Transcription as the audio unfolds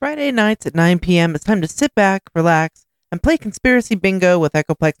Friday nights at 9 p.m., it's time to sit back, relax, and play Conspiracy Bingo with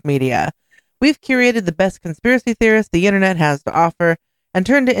Echoplex Media. We've curated the best conspiracy theorists the internet has to offer and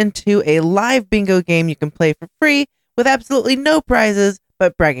turned it into a live bingo game you can play for free with absolutely no prizes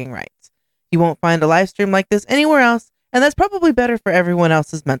but bragging rights. You won't find a live stream like this anywhere else, and that's probably better for everyone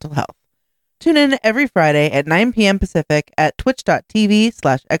else's mental health. Tune in every Friday at 9 p.m. Pacific at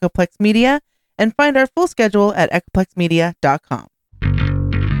twitch.tv/EchoplexMedia and find our full schedule at echoplexmedia.com.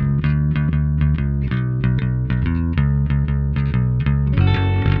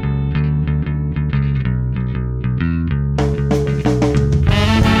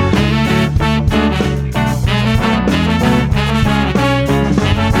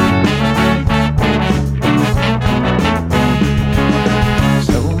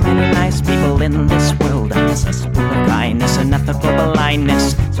 In this world, cesspool of kindness and ethical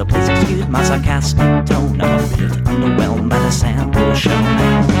blindness. So please excuse my sarcastic tone. I'm a bit underwhelmed by the sample shown.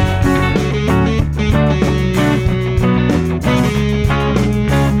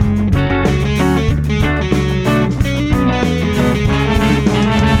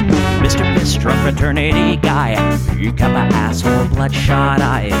 Mr. Bistro fraternity guy, you got my ass full of bloodshot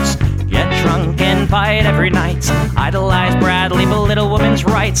eyes. Get drunk and fight every night. Idolize Bradley, belittle women's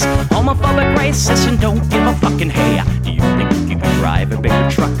rights. Homophobic, racist, and don't give a fucking hey. Do you think you can drive a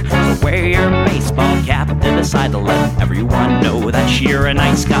bigger truck? So wear your baseball cap to decide to let everyone know that you're a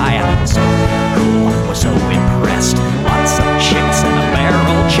nice guy. So cool, we're so impressed. Lots of chicks in a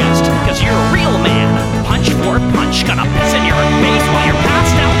barrel chest. Cause you're a real man. Punch for punch, gonna piss in your face while you're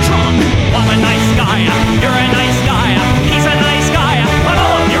passed out drunk. I'm a nice guy, you're a nice guy. He's a nice guy, but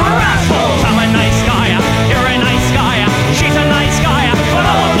all of you are assholes. I'm a nice guy, you're a nice guy. She's a nice guy, but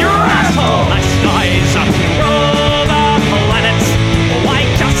all of you are assholes. Nice guys rule the planet. I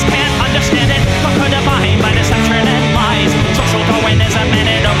just can't understand it. But could divine by deception and lies. Social Darwinism and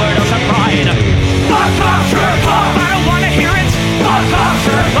an overdose of pride. Fuck off, Sherlock! I don't wanna hear it. Fuck off,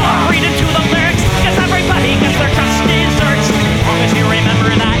 Sherlock! Read into the lyrics, cause everybody gets their just desserts. As long as you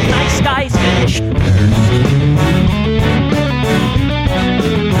remember that nice guys finish first.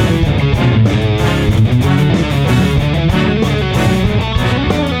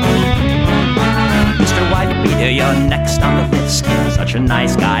 You're next on the list. Such a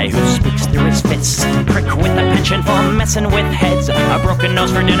nice guy who speaks through his fists. Prick with the pension for messing with heads. A broken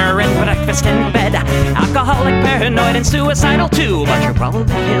nose for dinner and breakfast in bed. Alcoholic, paranoid, and suicidal too. But you'll probably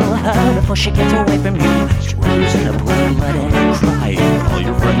kill her before she gets away from you. She rolls in a pool, letting cry. All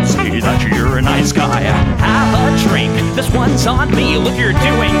your friends say that you're a nice guy. Have a drink, this one's on me. Look, you're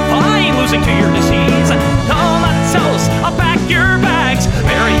doing fine, losing to your disease. Comatose, I'll pack your bags.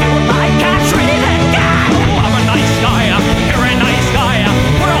 Bury you like cats ready to gag. I'm a nice guy, you're a nice guy.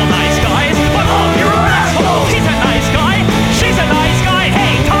 We're all nice guys, but all of you are assholes. He's a nice guy, she's a nice guy.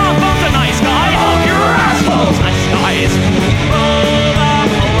 Hey, Tom Bone's a nice guy. All of you are assholes. Nice guys rule the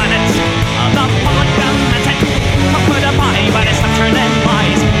planet. The public demented. Put a body by deception and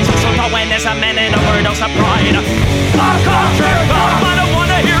lies. Social Darwinism and an overdose of pride. Fuck off, Sherlock! I don't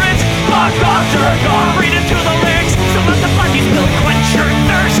wanna hear it. Fuck off, Sherlock! Read into the lyrics. So let the flunkies spill quench your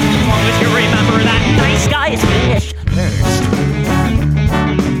thirst. As long as you remember that nice guys finish first.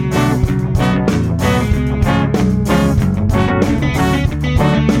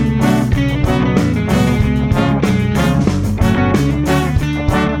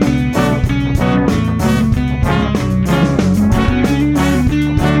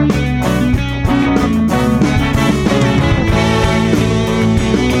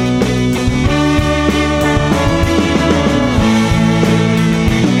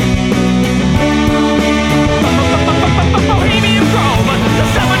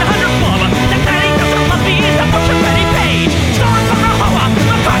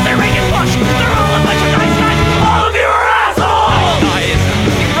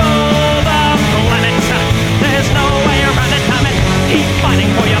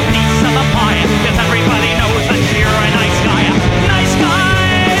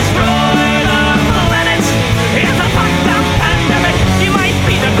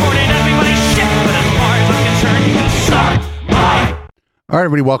 All right,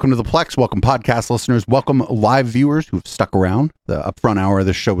 everybody, welcome to the Plex. Welcome, podcast listeners. Welcome, live viewers who've stuck around. The upfront hour of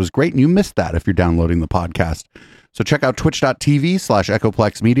this show was great, and you missed that if you're downloading the podcast. So check out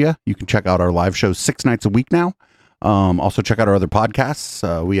twitch.tv/EchoplexMedia. You can check out our live shows 6 nights a week now. Also, check out our other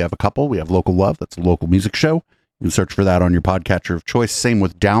podcasts. We have a couple. We have Local Love. That's a local music show. You can search for that on your podcatcher of choice. Same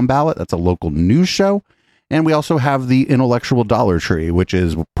with Down Ballot. That's a local news show. And we also have the Intellectual Dollar Tree, which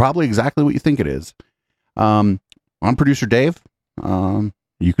is probably exactly what you think it is. I'm producer Dave.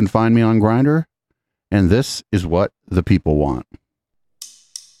 You can find me on Grindr, and this is what the people want.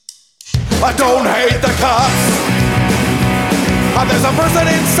 I don't hate the cops. There's a person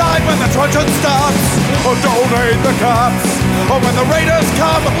inside when the truncheon stops. Oh, don't hate the cops. Oh, when the raiders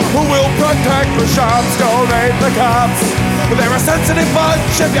come, who will protect the shops? Don't hate the cops. They're a sensitive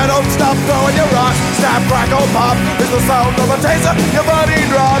bunch if you don't stop throwing your rocks. Snap, crackle, pop is the sound of a taser. Your body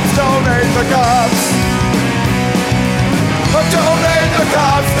drops. Don't hate the cops. Oh, don't hate the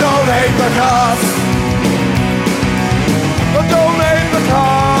cops. Don't hate the cops. Oh, don't hate the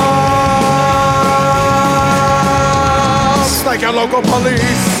cops. Like your local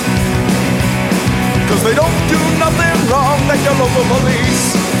police, 'cause they don't do nothing wrong like your local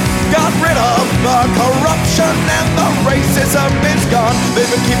police. Got rid of the corruption and the racism is gone. They've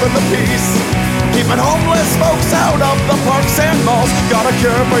been keeping the peace, keeping homeless folks out of the parks and malls. Got a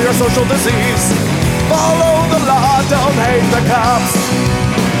cure for your social disease. Follow the law, don't hate the cops.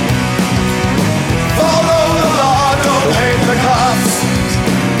 Follow the law, don't hate the cops.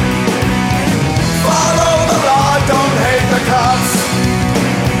 Follow the law, don't hate the cops.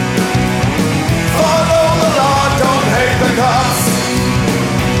 Follow the law, don't hate the cops.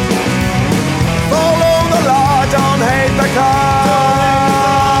 Follow the law, don't hate the cops.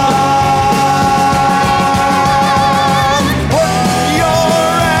 Put your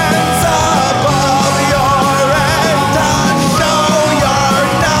hands above your head and show you're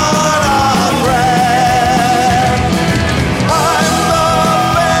not afraid. I'm the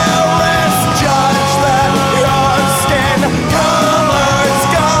fairest judge that your skin color's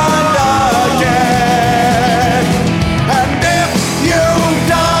gonna get. And if you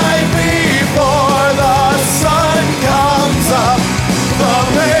die before the sun comes up, the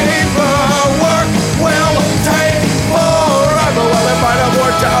paperwork will take forever. Well, it might have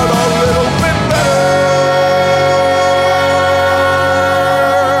worked out a little bit better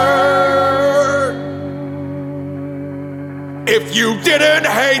if you didn't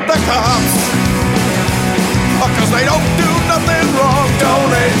hate the cops. 'Cause they don't do nothing wrong.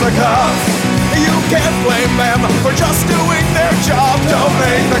 Don't hate the cops. You can't blame them for just doing their job. Don't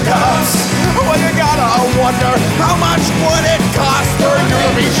hate the cops. Well, you gotta wonder, how much would it cost for you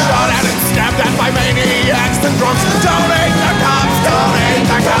to be shot at and stabbed at by maniacs and drunks? Don't hate the cops. Don't hate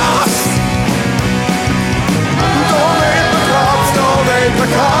the cops. Don't hate the cops. Don't hate the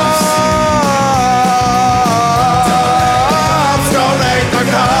cops. Don't hate the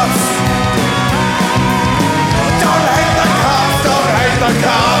cops. Don't hate the cops. Don't hate the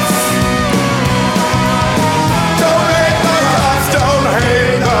cops. Don't hate the cops. Don't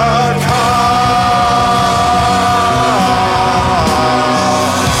hate the cops.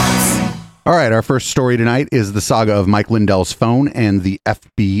 All right, our first story tonight is the saga of Mike Lindell's phone and the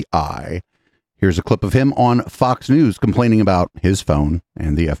FBI. Here's a clip of him on Fox News complaining about his phone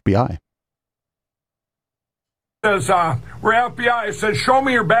and the FBI. Says, we're FBI. I said, show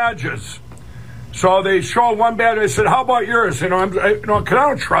me your badges. So they show one badge. I said, how about yours? Cause I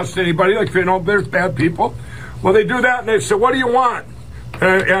don't trust anybody. Like, there's bad people. Well, they do that, and they said, what do you want?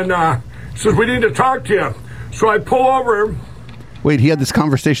 And says, we need to talk to you. So I pull over. Wait, he had this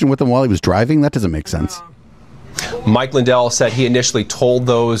conversation with him while he was driving? That doesn't make sense. Mike Lindell said he initially told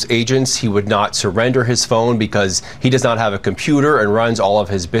those agents he would not surrender his phone because he does not have a computer and runs all of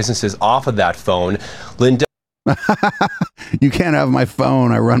his businesses off of that phone. Lindell You can't have my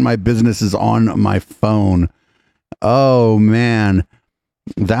phone. I run my businesses on my phone. Oh man,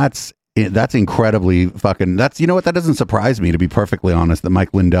 that's incredibly fucking. You know what? That doesn't surprise me, to be perfectly honest. That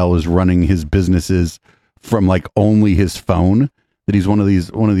Mike Lindell is running his businesses from like only his phone. That he's one of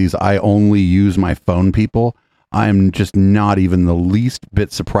these I only use my phone people. I'm just not even the least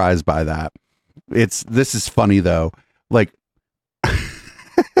bit surprised by that. This is funny though. Like.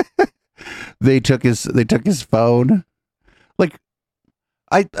 They took his phone. Like,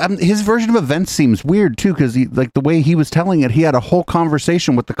 his version of events seems weird too, because the way he was telling it, he had a whole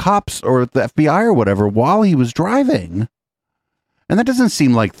conversation with the cops or the FBI or whatever while he was driving, and that doesn't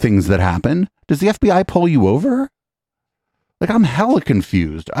seem like things that happen. Does the FBI pull you over? Like, I'm hella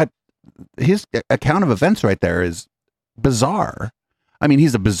confused. His account of events right there is bizarre. I mean,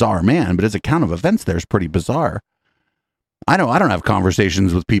 he's a bizarre man, but his account of events there is pretty bizarre. I don't have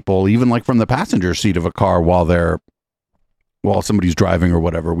conversations with people, even like from the passenger seat of a car while somebody's driving or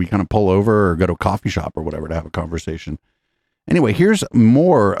whatever. We kind of pull over or go to a coffee shop or whatever to have a conversation. Anyway, here's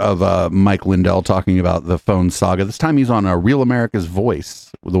more of Mike Lindell talking about the phone saga. This time he's on Real America's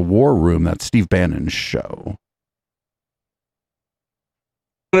Voice, the War Room, that's Steve Bannon's show.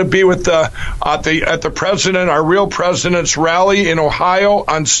 Going to be with at the president, our real president's rally in Ohio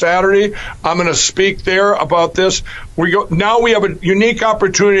on Saturday. I'm going to speak there about this. Now we have a unique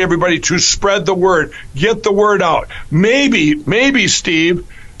opportunity, everybody, to spread the word, get the word out. Maybe, Steve,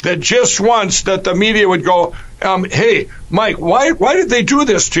 that just wants that the media would go, hey, Mike, why did they do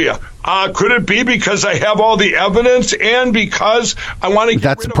this to you? Could it be because I have all the evidence and because I want to get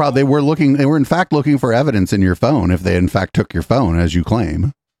That's rid the of problem. They were in fact looking for evidence in your phone if they in fact took your phone, as you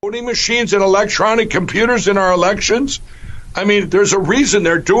claim. voting machines and electronic computers in our elections? I mean, there's a reason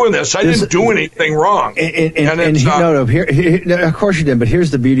they're doing this. I didn't do anything wrong. Of course you didn't, but here's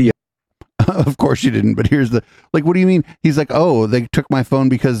the beauty. Of course you didn't, but here's the, like, what do you mean? He's like, oh, they took my phone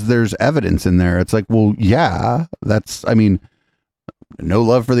because there's evidence in there. It's like, well, yeah, I mean, no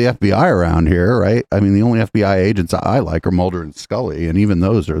love for the FBI around here, right? I mean, the only FBI agents I like are Mulder and Scully, and even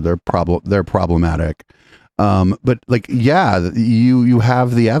those they're problematic. But like, yeah, you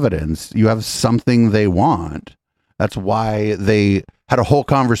have the evidence. You have something they want. That's why they had a whole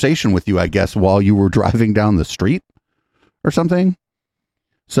conversation with you, I guess, while you were driving down the street or something.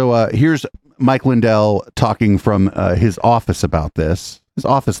 So here's Mike Lindell talking from his office about this. His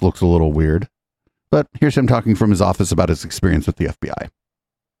office looks a little weird, but here's him talking from his office about his experience with the FBI.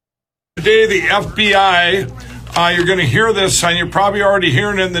 Today, the FBI, you're going to hear this, and you're probably already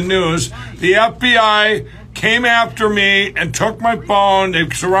hearing it in the news. The FBI came after me and took my phone. They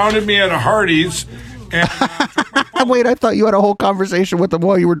surrounded me at a Hardee's. And, Wait, I thought you had a whole conversation with them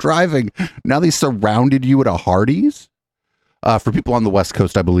while you were driving. Now they surrounded you at a Hardee's? For people on the West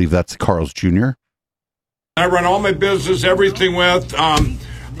Coast, I believe that's Carl's Jr. I run all my business, everything with.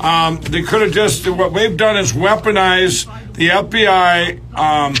 They could have just, what they've done is weaponize the FBI.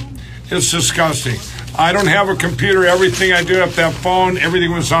 It's disgusting. I don't have a computer. Everything I do have that phone,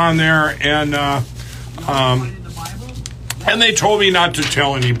 everything was on there. And they told me not to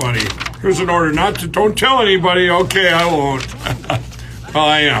tell anybody. Here's an order, don't tell anybody. Okay, I won't. Well,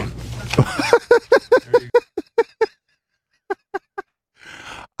 I am.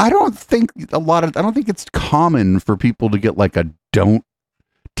 I don't think it's common for people to get like a don't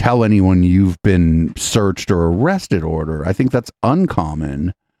tell anyone you've been searched or arrested order. I think that's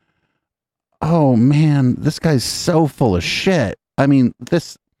uncommon. Oh man, this guy's so full of shit. I mean,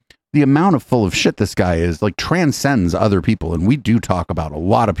 the amount of full of shit this guy is like transcends other people. And we do talk about a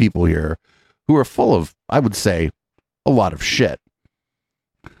lot of people here who are full of, I would say, a lot of shit.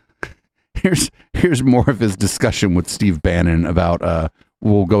 Here's more of his discussion with Steve Bannon about,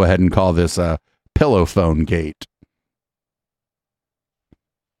 we'll go ahead and call this pillow phone gate.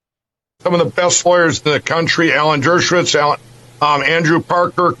 Some of the best lawyers in the country, Alan Dershowitz, Andrew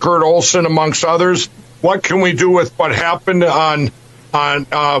Parker, Kurt Olson, amongst others. What can we do with what happened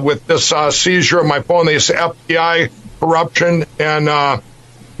with this seizure of my phone? This FBI corruption, and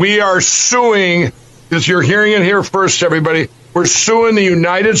we are suing. As you're hearing it here first, everybody, we're suing the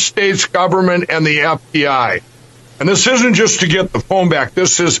United States government and the FBI. And this isn't just to get the phone back.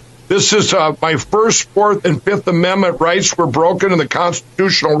 This is my First, Fourth, and Fifth Amendment rights were broken in the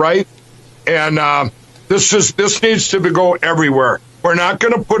constitutional right, and this needs to go everywhere. We're not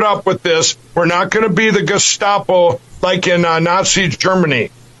going to put up with this. We're not going to be the Gestapo like in Nazi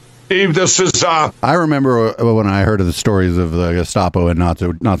Germany. Steve, this is. I remember when I heard of the stories of the Gestapo in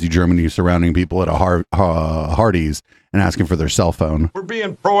Nazi Germany surrounding people at a Hardee's and asking for their cell phone. We're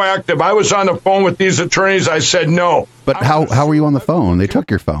being proactive. I was on the phone with these attorneys. I said no. But how were you on the phone? They took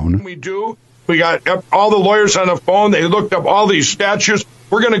your phone. We do. We got all the lawyers on the phone. They looked up all these statutes.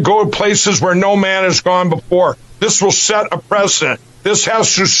 We're going to go to places where no man has gone before. This will set a precedent. This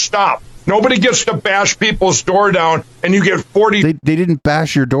has to stop. Nobody gets to bash people's door down, and you get 40. They didn't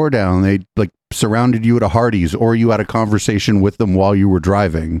bash your door down. They like surrounded you at a Hardee's, or you had a conversation with them while you were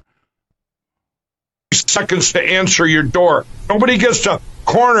driving. Seconds to answer your door. Nobody gets to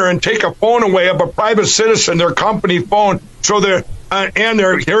corner and take a phone away of a private citizen, their company phone, so they're and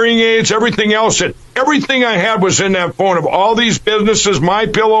their hearing aids, everything else. Everything I had was in that phone of all these businesses, My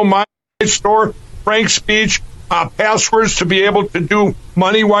Pillow, My Store, Frank's Speech, passwords to be able to do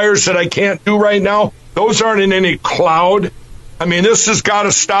money wires that I can't do right now. Those aren't in any cloud. I mean, this has got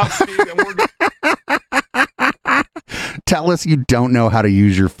to stop, Steve. And Tell us you don't know how to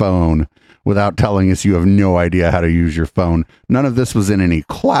use your phone without telling us you have no idea how to use your phone. None of this was in any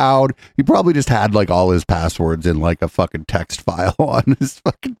cloud. He probably just had like all his passwords in like a fucking text file on his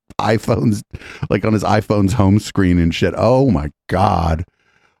fucking iPhone's, like on his iPhone's home screen and shit. Oh my God.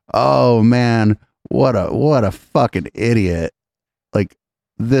 Oh man. What a fucking idiot. Like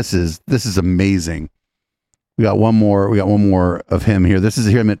this is amazing. We got one more of him here. This is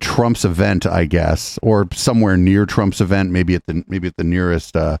him at Trump's event, I guess, or somewhere near Trump's event, maybe at the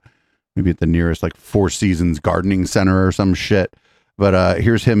nearest like Four Seasons Gardening Center or some shit. But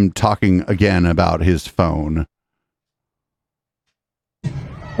here's him talking again about his phone.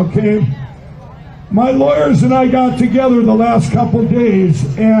 Okay. My lawyers and I got together the last couple days,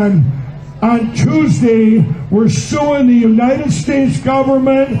 and on Tuesday, we're suing the United States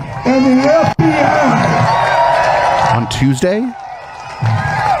government and the FBI. On Tuesday?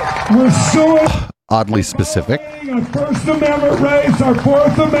 We're suing. Oddly specific. Our First Amendment rights, our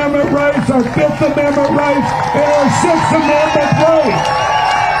Fourth Amendment rights, our Fifth Amendment rights, and our Sixth Amendment rights.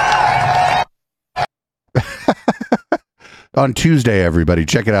 On Tuesday, everybody.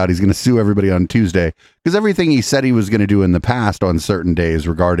 Check it out. He's going to sue everybody on Tuesday. Because everything he said he was going to do in the past on certain days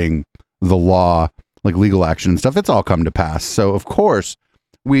regarding the law, like legal action and stuff, it's all come to pass. So, of course,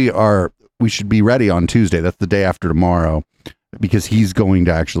 we should be ready on Tuesday. That's the day after tomorrow. Because he's going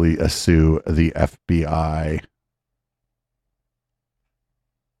to actually sue the FBI.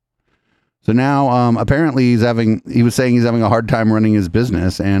 So now, apparently he was saying he's having a hard time running his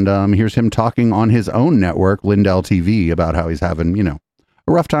business. And here's him talking on his own network, Lindell TV, about how he's having, a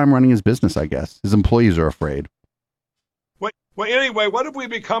rough time running his business, I guess. His employees are afraid. Well, anyway, what have we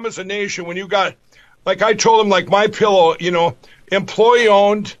become as a nation when you got, like I told him, like My Pillow, employee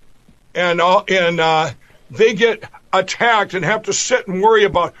owned, and they get attacked and have to sit and worry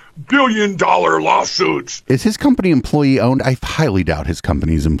about billion-dollar lawsuits. Is his company employee owned? I highly doubt his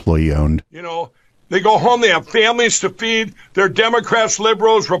company's employee owned. They go home, they have families to feed. They're Democrats,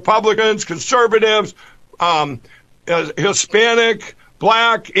 liberals, Republicans, conservatives, Hispanic,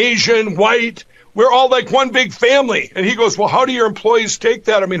 black, Asian, white. We're all like one big family. And he goes, well, how do your employees take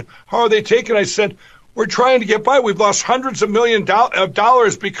that? I mean, how are they taking it? I said, we're trying to get by. We've lost hundreds of millions of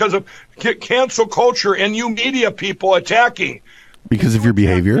dollars because of cancel culture and you media people attacking. Because of your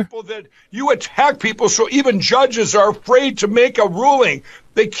behavior? You attack people, so even judges are afraid to make a ruling.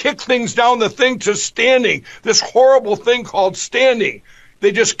 They kick things down the thing to standing, this horrible thing called standing.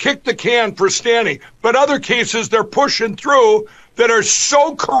 They just kick the can for standing. But other cases they're pushing through that are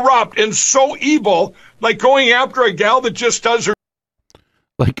so corrupt and so evil, like going after a gal that just does her.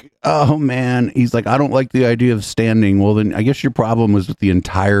 Like, oh man, he's like, I don't like the idea of standing. Well, then I guess your problem was with the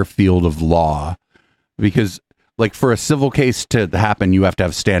entire field of law, because like for a civil case to happen, you have to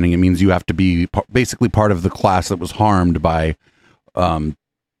have standing. It means you have to be basically part of the class that was harmed by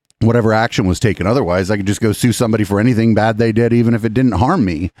whatever action was taken. Otherwise, I could just go sue somebody for anything bad they did, even if it didn't harm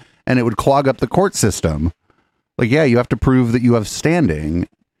me, and it would clog up the court system. Like, yeah, you have to prove that you have standing.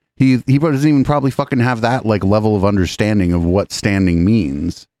 He doesn't even probably fucking have that like level of understanding of what standing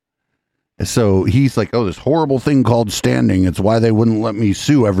means. So he's like, oh, this horrible thing called standing. It's why they wouldn't let me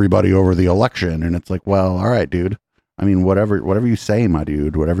sue everybody over the election. And it's like, well, all right, dude. I mean, whatever you say, my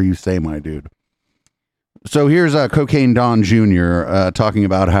dude. Whatever you say, my dude. So here's Cocaine Don Jr. Talking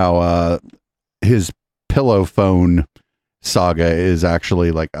about how his pillow phone saga is actually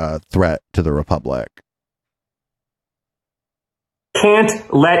like a threat to the Republic. Can't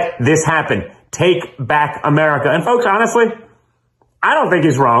let this happen. Take back America. And folks, honestly, I don't think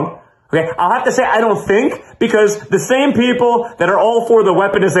he's wrong. Okay, I'll have to say I don't think, because the same people that are all for the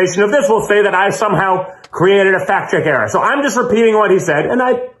weaponization of this will say that I somehow created a fact check error. So I'm just repeating what he said, and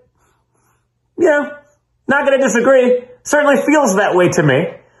not going to disagree. Certainly feels that way to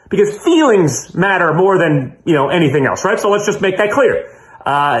me, because feelings matter more than, anything else, right? So let's just make that clear.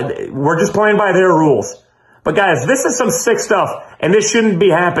 We're just playing by their rules. But guys, this is some sick stuff, and this shouldn't be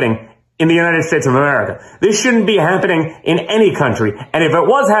happening in the United States of America. This shouldn't be happening in any country. And if it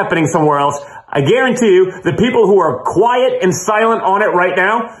was happening somewhere else, I guarantee you the people who are quiet and silent on it right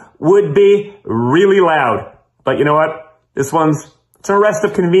now would be really loud. But you know what? It's an arrest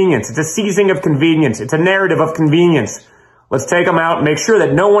of convenience. It's a seizing of convenience. It's a narrative of convenience. Let's take them out and make sure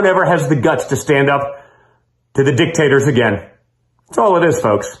that no one ever has the guts to stand up to the dictators again. That's all it is,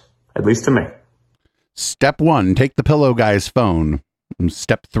 folks. At least to me. Step 1, take the pillow guy's phone.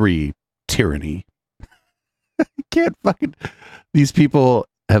 Step 3, tyranny. Can't fucking... These people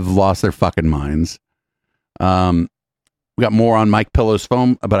have lost their fucking minds. We got more on Mike Pillow's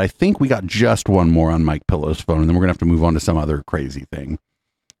phone, but I think we got just one more on Mike Pillow's phone, and then we're going to have to move on to some other crazy thing.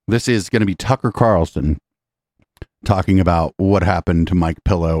 This is going to be Tucker Carlson talking about what happened to Mike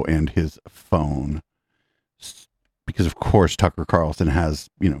Pillow and his phone. Because, of course, Tucker Carlson has,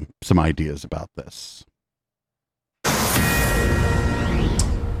 some ideas about this.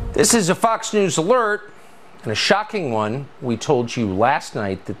 This is a Fox News alert, and a shocking one. We told you last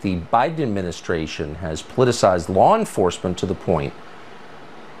night that the Biden administration has politicized law enforcement to the point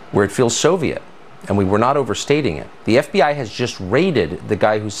where it feels Soviet, and we were not overstating it. The FBI has just raided the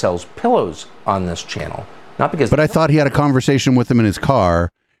guy who sells pillows on this channel. Not because... But I thought he had a conversation with him in his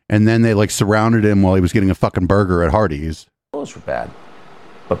car, and then they surrounded him while he was getting a fucking burger at Hardee's. Pillows were bad,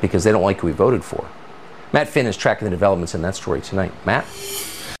 but because they don't like who we voted for. Matt Finn is tracking the developments in that story tonight. Matt?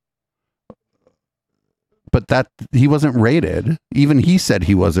 but that he wasn't raided. Even he said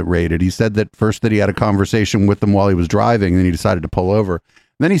he wasn't raided. He said that first that he had a conversation with them while he was driving, and then he decided to pull over. And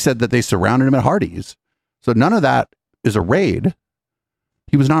then he said that they surrounded him at Hardee's. So none of that is a raid.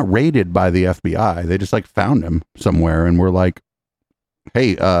 He was not raided by the FBI. They just like found him somewhere and were like,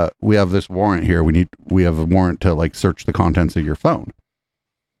 "Hey, we have this warrant here. We have a warrant to like search the contents of your phone."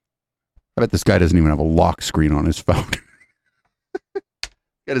 I bet this guy doesn't even have a lock screen on his phone.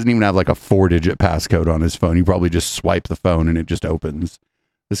 He doesn't even have like a 4-digit passcode on his phone. You probably just swipe the phone and it just opens.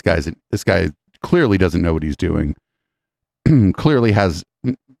 This guy clearly doesn't know what he's doing. Clearly has,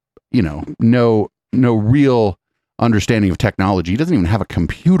 no real understanding of technology. He doesn't even have a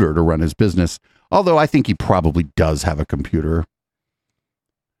computer to run his business. Although I think he probably does have a computer.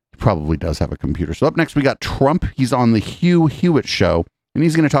 So up next we got Trump. He's on the Hugh Hewitt show, and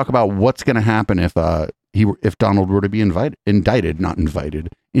he's going to talk about what's going to happen if Donald were to be indicted.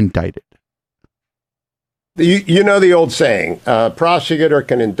 You know the old saying, prosecutor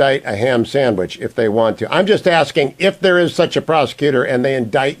can indict a ham sandwich if they want to. I'm just asking, if there is such a prosecutor and they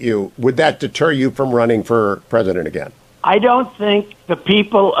indict you, would that deter you from running for president again? I don't think the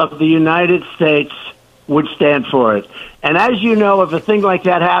people of the United States would stand for it. And as you know, if a thing like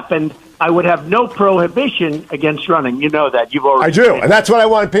that happened, I would have no prohibition against running. You know that. You've already. I do, and that's what I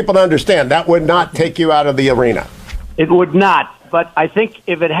want people to understand. That would not take you out of the arena. It would not. But I think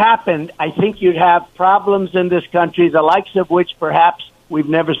if it happened, I think you'd have problems in this country, the likes of which perhaps we've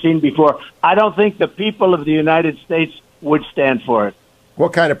never seen before. I don't think the people of the United States would stand for it.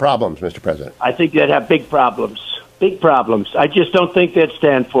 What kind of problems, Mr. President? I think they'd have big problems. Big problems. I just don't think they'd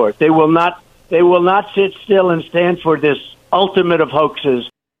stand for it. They will not sit still and stand for this ultimate of hoaxes.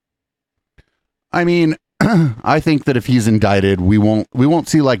 I mean, I think that if he's indicted, we won't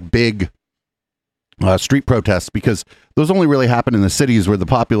see like big street protests, because those only really happen in the cities where the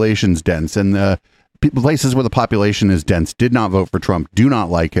population's dense, and the places where the population is dense did not vote for Trump, do not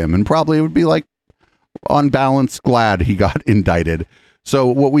like him, and probably would be like, on balance, glad he got indicted. So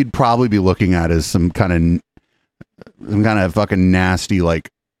what we'd probably be looking at is some kind of fucking nasty like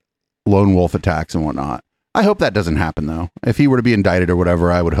lone wolf attacks and whatnot. I hope that doesn't happen though. If he were to be indicted or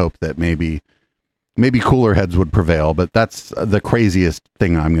whatever, I would hope that maybe cooler heads would prevail, but that's the craziest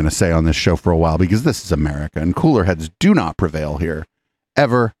thing I'm going to say on this show for a while, because this is America and cooler heads do not prevail here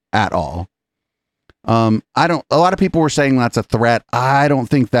ever at all. A lot of people were saying that's a threat. I don't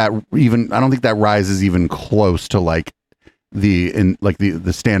think that rises even close to like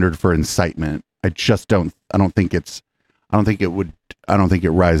the standard for incitement. I don't think it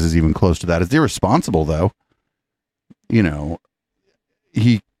rises even close to that. It's irresponsible though.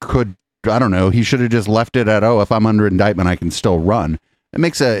 He could, I don't know, he should have just left it at, if I'm under indictment, I can still run. It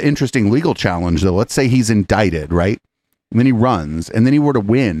makes an interesting legal challenge, though. Let's say he's indicted, right? And then he runs, and then he were to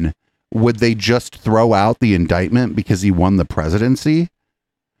win. Would they just throw out the indictment because he won the presidency?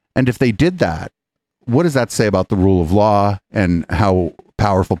 And if they did that, what does that say about the rule of law and how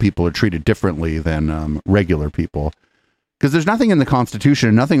powerful people are treated differently than regular people? Because there's nothing in the Constitution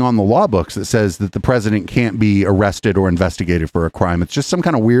and nothing on the law books that says that the president can't be arrested or investigated for a crime. It's just some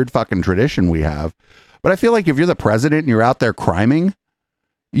kind of weird fucking tradition we have. But I feel like if you're the president and you're out there criming,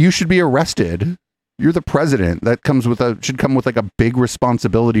 you should be arrested. You're the president. That should come with like a big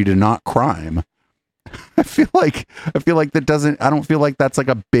responsibility to not crime. I feel like that doesn't. I don't feel like that's like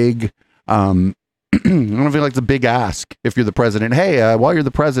a big. I don't feel like it's a big ask if you're the president. Hey, while you're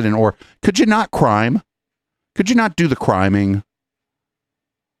the president, or could you not crime? Could you not do the criming?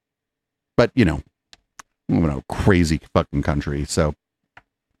 But, we live in a crazy fucking country. So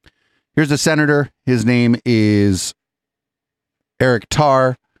here's a senator. His name is Eric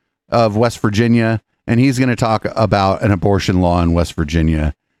Tarr of West Virginia, and he's going to talk about an abortion law in West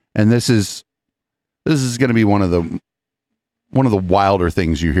Virginia. And this is going to be one of the wilder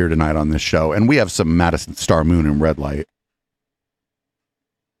things you hear tonight on this show. And we have some Madison Star Moon and Red Light.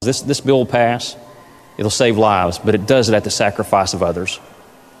 This bill will pass. It'll save lives, but it does it at the sacrifice of others.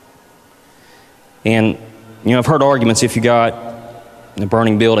 And, I've heard arguments, if you got a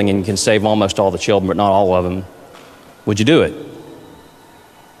burning building and you can save almost all the children, but not all of them, would you do it?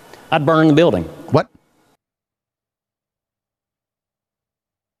 I'd burn the building. What?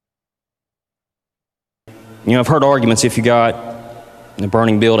 I've heard arguments, if you got a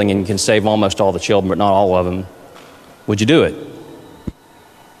burning building and you can save almost all the children, but not all of them, would you do it?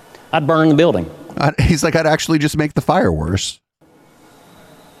 I'd burn the building. He's like, I'd actually just make the fire worse.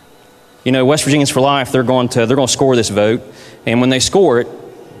 West Virginians for Life, they're going to score this vote. And when they score it,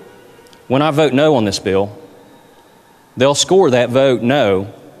 when I vote no on this bill, they'll score that vote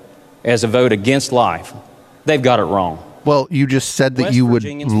no as a vote against life. They've got it wrong. Well, you just said that West you would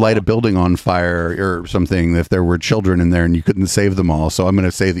Virginians light a want- building on fire or something if there were children in there and you couldn't save them all. So I'm going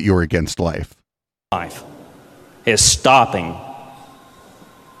to say that you're against life. Life is stopping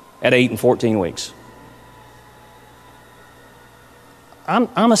at 8 and 14 weeks.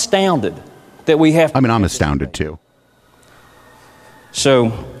 I'm astounded that we have. I'm astounded too. So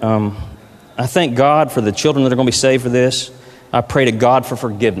I thank God for the children that are going to be saved for this. I pray to God for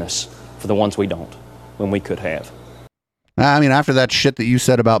forgiveness for the ones we don't, when we could have. I mean, after that shit that you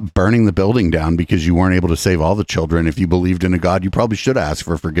said about burning the building down because you weren't able to save all the children, if you believed in a God, you probably should ask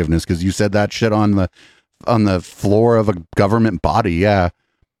for forgiveness because you said that shit on the floor of a government body. Yeah.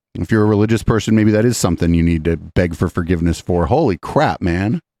 If you're a religious person, maybe that is something you need to beg for forgiveness for. Holy crap,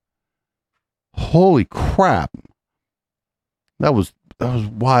 man. Holy crap. That was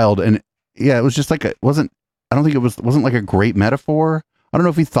wild. And yeah, it was just like I don't think it wasn't like a great metaphor. I don't know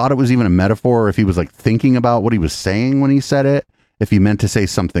if he thought it was even a metaphor or if he was like thinking about what he was saying when he said it, if he meant to say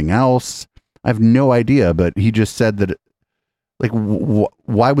something else. I have no idea, but he just said that like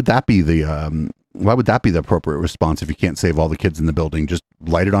why would that be the appropriate response if you can't save all the kids in the building? Just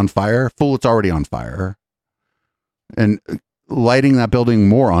light it on fire? Fool, it's already on fire. And lighting that building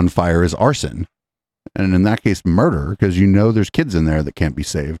more on fire is arson. And in that case, murder, because you know there's kids in there that can't be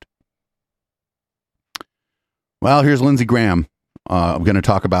saved. Well, here's Lindsey Graham. I'm going to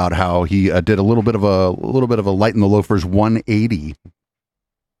talk about how he did a little bit of a Lighten the Loafers 180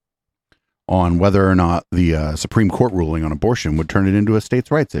 on whether or not the Supreme Court ruling on abortion would turn it into a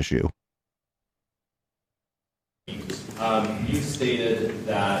states' rights issue. You stated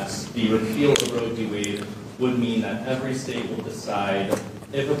that the repeal of Roe v. Wade would mean that every state will decide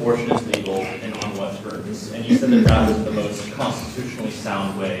if abortion is legal and on what terms. And you said that that was the most constitutionally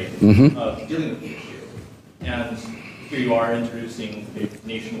sound way of dealing with the issue. And here you are introducing a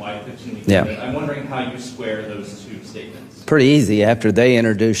nationwide 15-week limit. I'm wondering how you square those two statements. Pretty easy. After they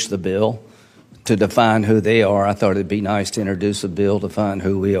introduced the bill to define who they are, I thought it'd be nice to introduce a bill to define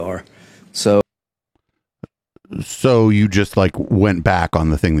who we are. So you just like went back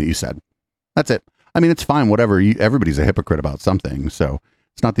on the thing that you said. That's it. I mean, it's fine. Whatever. Everybody's a hypocrite about something. So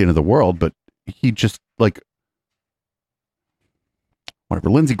it's not the end of the world, but he just like, whatever.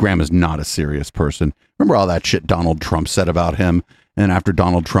 Lindsey Graham is not a serious person. Remember all that shit Donald Trump said about him? And after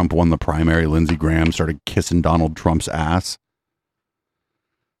Donald Trump won the primary, Lindsey Graham started kissing Donald Trump's ass.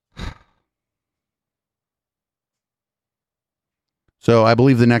 So I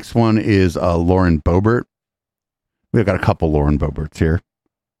believe the next one is Lauren Boebert. We've got a couple Lauren Boeberts here.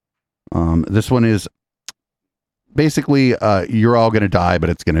 This one is basically you're all going to die, but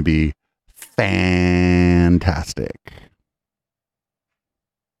it's going to be fantastic.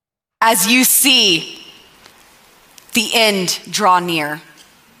 As you see the end draw near,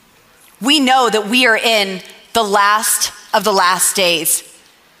 we know that we are in the last of the last days,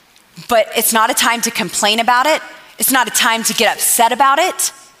 but it's not a time to complain about it. It's not a time to get upset about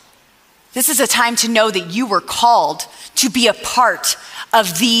it. This is a time to know that you were called to be a part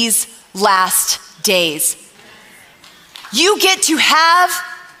of these last days. You get to have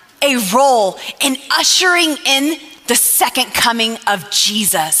a role in ushering in the second coming of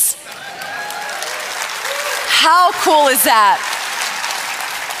Jesus. How cool is that?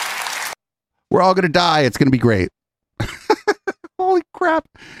 We're all going to die. It's going to be great. Holy crap.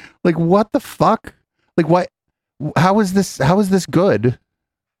 Like, what the fuck? Like, what? How is this good?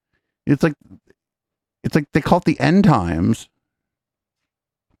 It's like they call it the end times.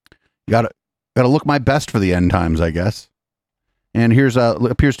 You gotta look my best for the end times, I guess. And here's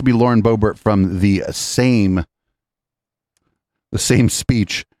appears to be Lauren Boebert from the same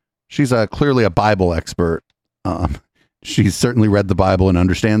speech. She's clearly a Bible expert. She's certainly read the Bible and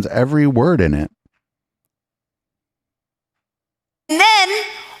understands every word in it. And then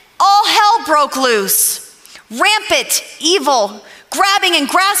all hell broke loose. Rampant, evil, grabbing and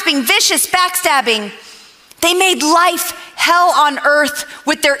grasping, vicious, backstabbing. They made life hell on earth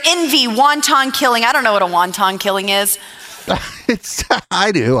with their envy, wonton killing. I don't know what a wonton killing is.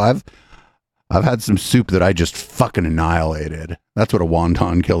 I do. I've had some soup that I just fucking annihilated. That's what a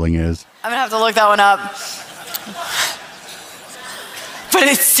wonton killing is. I'm gonna have to look that one up. But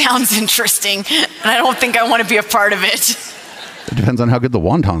it sounds interesting, and I don't think I want to be a part of it. It depends on how good the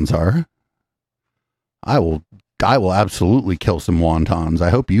wontons are. I will absolutely kill some wontons. I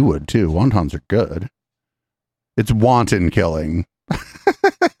hope you would too. Wontons are good. It's wanton killing.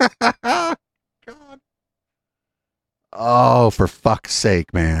 God. Oh, for fuck's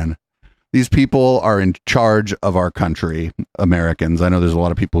sake, man. These people are in charge of our country, Americans. I know there's a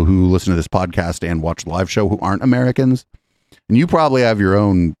lot of people who listen to this podcast and watch the live show who aren't Americans. And you probably have your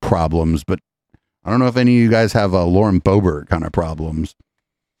own problems, but I don't know if any of you guys have Lauren Boebert kind of problems.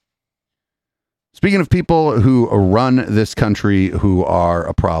 Speaking of people who run this country who are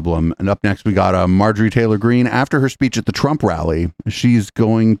a problem, and up next we got Marjorie Taylor Greene. After her speech at the Trump rally, she's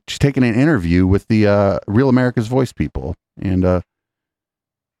taking an interview with the Real America's Voice people, and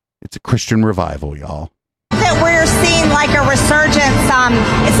it's a Christian revival, y'all. That we're seeing like a resurgence.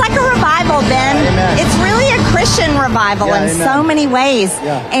 It's like a revival, Ben. Amen. It's really a Christian revival in so many ways.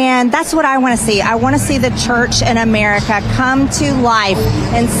 Yeah. And that's what I want to see. I want to see the church in America come to life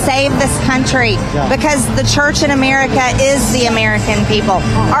and save this country because the church in America is the American people.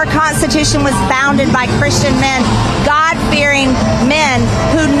 Our Constitution was founded by Christian men, God-fearing men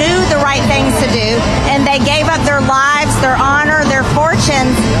who knew the right things to do, and they gave up their lives, their honor, their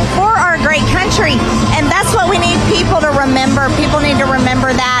fortunes for our great country. And that's what we need people to remember. People need to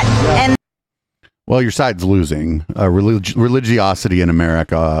remember that. And well, your side's losing. Religiosity in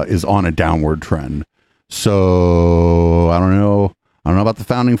America is on a downward trend. So I don't know about the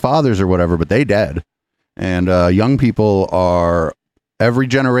founding fathers or whatever, but they dead. And young people are, every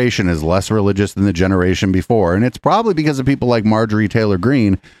generation is less religious than the generation before. And it's probably because of people like Marjorie Taylor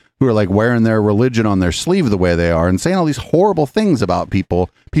Greene, who are like wearing their religion on their sleeve the way they are and saying all these horrible things about people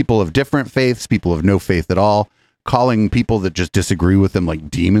of different faiths, people of no faith at all, calling people that just disagree with them like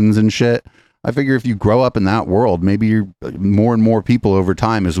demons and shit. I figure if you grow up in that world, maybe you're more and more people over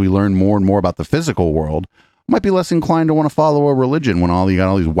time, as we learn more and more about the physical world, might be less inclined to want to follow a religion when you got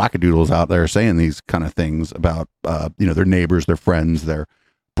all these wackadoodles out there saying these kind of things about, their neighbors, their friends, their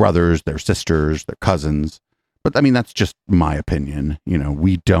brothers, their sisters, their cousins. But I mean, that's just my opinion.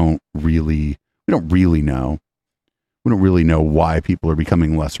 We don't really know. We don't really know why people are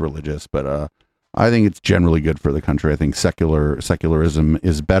becoming less religious, but I think it's generally good for the country. I think secularism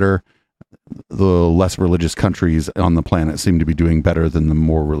is better. The less religious countries on the planet seem to be doing better than the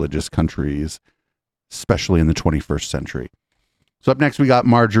more religious countries, especially in the 21st century. So up next, we got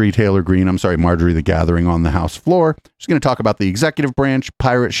Marjorie Taylor Greene. Marjorie the Gathering on the House floor. She's going to talk about the executive branch,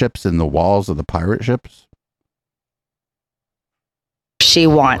 pirate ships, and the walls of the pirate ships. She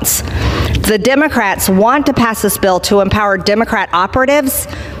wants. The Democrats want to pass this bill to empower Democrat operatives,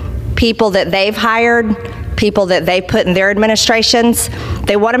 people that they've hired, people that they put in their administrations.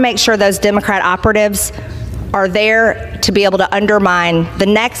 They want to make sure those Democrat operatives are there to be able to undermine the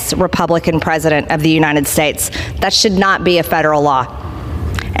next Republican president of the United States. That should not be a federal law.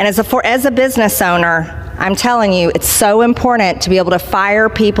 And as a business owner, I'm telling you, it's so important to be able to fire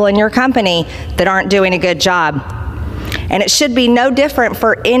people in your company that aren't doing a good job. And it should be no different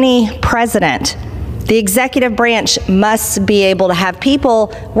for any president. The executive branch must be able to have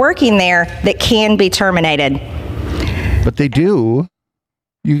people working there that can be terminated. But they do.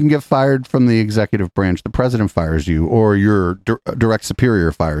 You can get fired from the executive branch. The president fires you, or your direct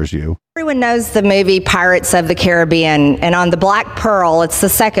superior fires you. Everyone knows the movie Pirates of the Caribbean, and on the Black Pearl, it's the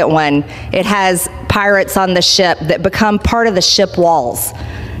second one, it has pirates on the ship that become part of the ship walls.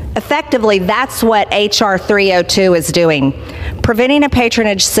 Effectively, that's what H.R. 302 is doing. Preventing a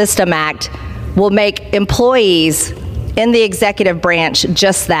Patronage System Act will make employees in the executive branch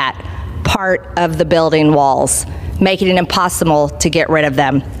just that, part of the building walls, making it impossible to get rid of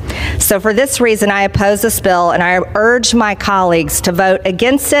them. So for this reason, I oppose this bill, and I urge my colleagues to vote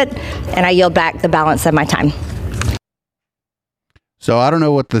against it, and I yield back the balance of my time. So I don't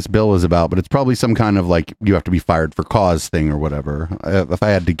know what this bill is about, but it's probably some kind of like you have to be fired for cause thing or whatever, if I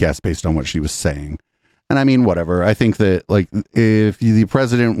had to guess based on what she was saying. And I mean, whatever. I think that like if the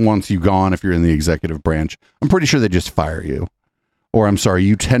president wants you gone, if you're in the executive branch, I'm pretty sure they just fire you. Or I'm sorry,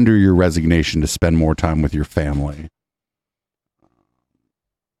 you tender your resignation to spend more time with your family.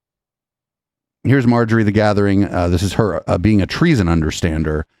 Here's Marjorie the Gathering. This is her being a treason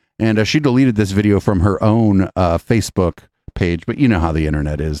understander. And she deleted this video from her own Facebook page. But you know how the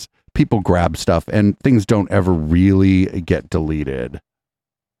internet is. People grab stuff and things don't ever really get deleted.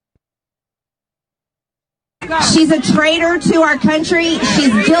 She's a traitor to our country.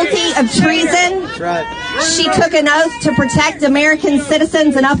 She's guilty of treason. She took an oath to protect American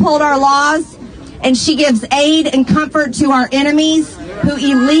citizens and uphold our laws. And she gives aid and comfort to our enemies who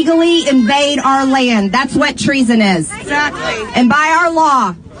illegally invade our land. That's what treason is. Exactly. And by our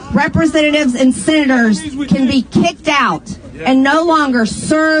law, representatives and senators can be kicked out and no longer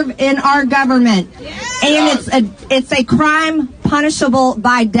serve in our government. And it's a crime punishable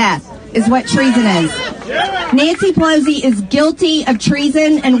by death, is what treason is. Nancy Pelosi is guilty of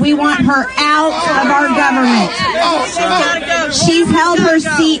treason, and we want her out of our government. She's held her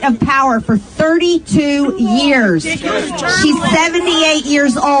seat of power for 32 years. She's 78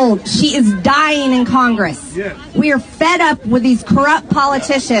 years old. She is dying in Congress. We are fed up with these corrupt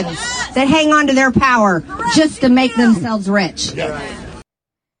politicians that hang on to their power just to make themselves rich.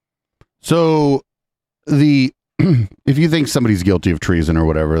 So if you think somebody's guilty of treason or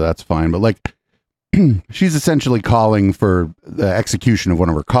whatever, that's fine. But like, she's essentially calling for the execution of one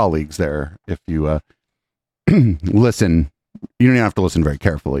of her colleagues there. If you listen, you don't even have to listen very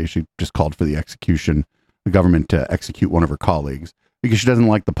carefully. She just called for the government to execute one of her colleagues because she doesn't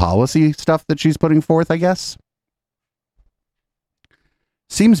like the policy stuff that she's putting forth, I guess.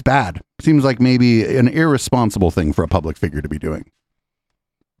 Seems bad. Seems like maybe an irresponsible thing for a public figure to be doing.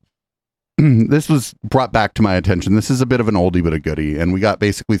 This was brought back to my attention. This is a bit of an oldie but a goodie, and we got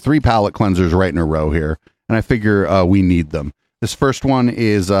basically 3 palate cleansers right in a row here, and I figure we need them. This first one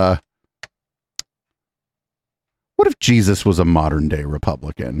is, what if Jesus was a modern-day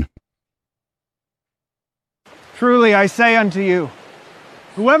Republican? Truly I say unto you,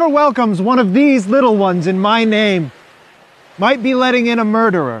 whoever welcomes one of these little ones in my name might be letting in a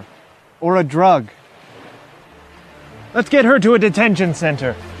murderer or a drug. Let's get her to a detention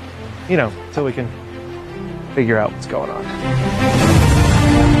center. You know, so we can figure out what's going on.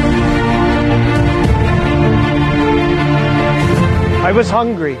 I was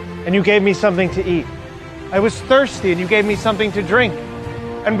hungry, and you gave me something to eat. I was thirsty, and you gave me something to drink.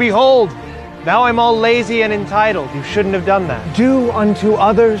 And behold, now I'm all lazy and entitled. You shouldn't have done that. Do unto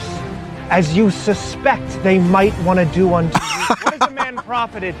others as you suspect they might want to do unto you. What is a man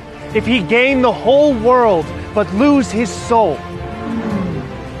profited if he gain the whole world but lose his soul?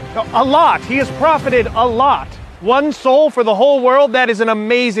 A lot. He has profited a lot. One soul for the whole world, that is an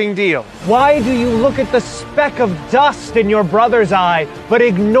amazing deal. Why do you look at the speck of dust in your brother's eye, but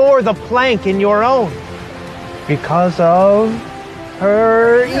ignore the plank in your own? Because of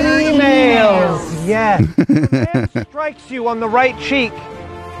her emails. Yes. If a man strikes you on the right cheek,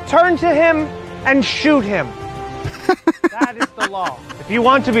 turn to him and shoot him. That is the law. If you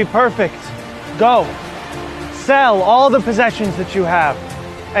want to be perfect, go. Sell all the possessions that you have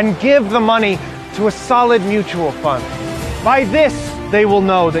and give the money to a solid mutual fund. By this, they will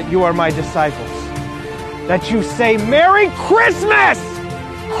know that you are my disciples. That you say, Merry Christmas!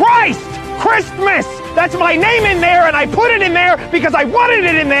 Christ! Christmas! That's my name in there, and I put it in there because I wanted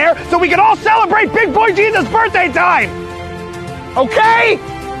it in there so we could all celebrate Big Boy Jesus' birthday time! Okay?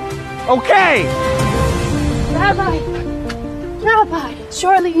 Okay. Rabbi,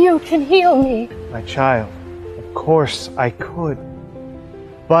 surely you can heal me. My child, of course I could.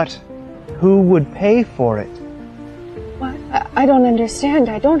 But who would pay for it? What? I don't understand.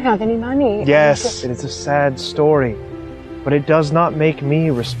 I don't have any money. Yes, it is a sad story, but it does not make me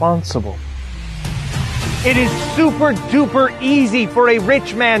responsible. It is super duper easy for a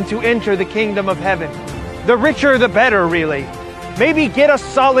rich man to enter the kingdom of heaven. The richer, the better, really. Maybe get a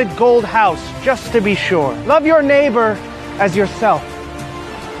solid gold house, just to be sure. Love your neighbor as yourself.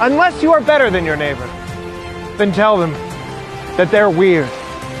 Unless you are better than your neighbor, then tell them that they're weird,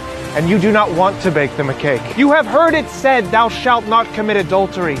 and you do not want to bake them a cake. You have heard it said, thou shalt not commit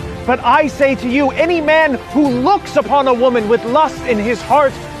adultery. But I say to you, any man who looks upon a woman with lust in his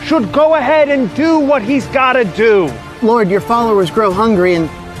heart should go ahead and do what he's got to do. Lord, your followers grow hungry, and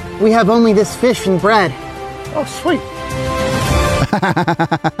we have only this fish and bread. Oh, sweet.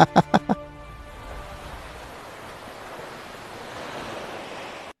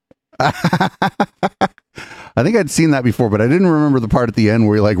 I think I'd seen that before, but I didn't remember the part at the end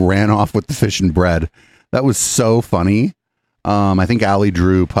where he like ran off with the fish and bread. That was so funny. I think Allie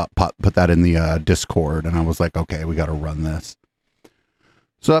Drew put that in the Discord, and I was like, okay, we got to run this.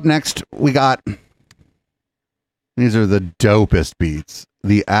 So up next, we got, these are the dopest beats,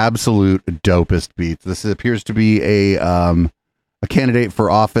 the absolute dopest beats. This appears to be a candidate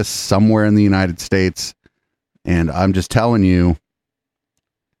for office somewhere in the United States, and I'm just telling you,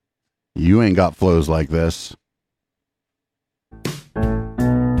 you ain't got flows like this.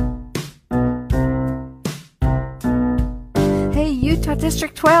 Hey, Utah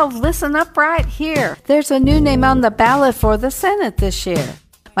District 12, listen up right here. There's a new name on the ballot for the Senate this year.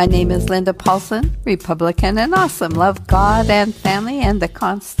 My name is Linda Paulson, Republican and awesome. Love God and family and the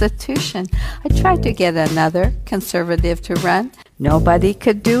Constitution. I tried to get another conservative to run. Nobody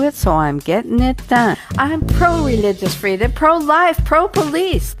could do it, so I'm getting it done. I'm pro-religious freedom, pro-life,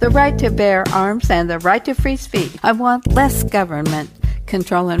 pro-police, the right to bear arms and the right to free speech. I want less government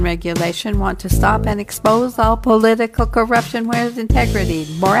control and regulation, want to stop and expose all political corruption where there's integrity,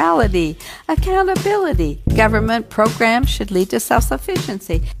 morality, accountability. Government programs should lead to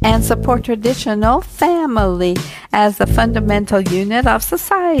self-sufficiency and support traditional family as the fundamental unit of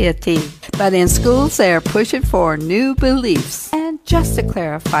society. But in schools, they're pushing for new beliefs. And just to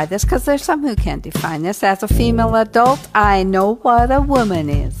clarify this, because there's some who can't define this, as a female adult, I know what a woman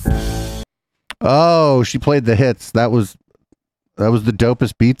is. Oh, she played the hits. That was the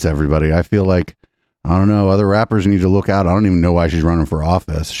dopest beats, everybody. I feel like, I don't know, other rappers need to look out. I don't even know why she's running for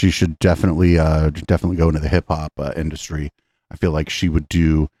office. She should definitely go into the hip hop industry. I feel like she would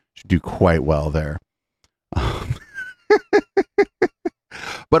do quite well there.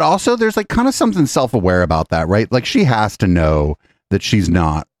 But also there's like kind of something self-aware about that, right? Like she has to know that she's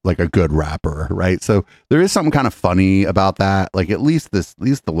not like a good rapper, right? So there is something kind of funny about that. Like at least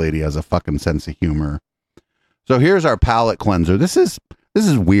the lady has a fucking sense of humor. So here's our palate cleanser. This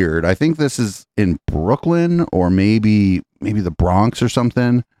is weird. I think this is in Brooklyn or maybe the Bronx or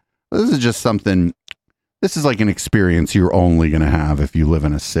something. This is just something. This is like an experience you're only going to have if you live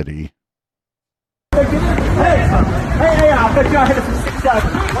in a city. Hey, I bet y'all headed from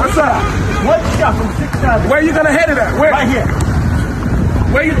 6th. What's up? One shot from 6th. Where you gonna head it at? Where? Right here.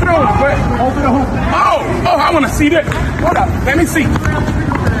 Where you throwing? Where? Over the hoop. Oh, I want to see this. Hold up. Let me see.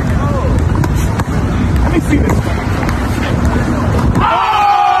 Let me see this.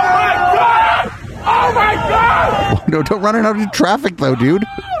 Oh my God! No, don't run it out into traffic though, dude.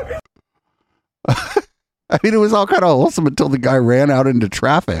 I mean, it was all kind of wholesome until the guy ran out into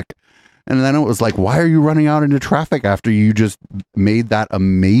traffic. And then it was like, why are you running out into traffic after you just made that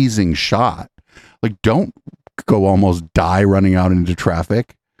amazing shot? Like, don't go almost die running out into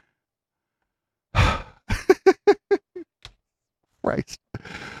traffic. Christ.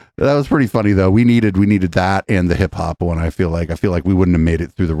 That was pretty funny though. We needed that and the hip hop one. I feel like we wouldn't have made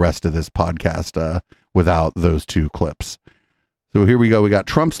it through the rest of this podcast without those two clips. So here we go. We got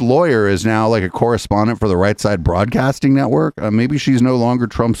Trump's lawyer is now like a correspondent for the Right Side Broadcasting Network. Maybe she's no longer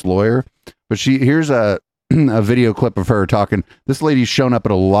Trump's lawyer, but here's a video clip of her talking. This lady's shown up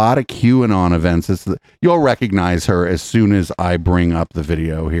at a lot of QAnon events. You'll recognize her as soon as I bring up the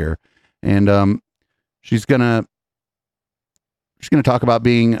video here. And she's gonna talk about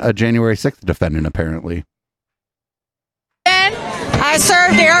being a January 6th defendant, apparently. I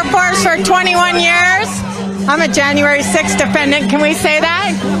served the Air Force for 21 years. I'm a January 6th defendant. Can we say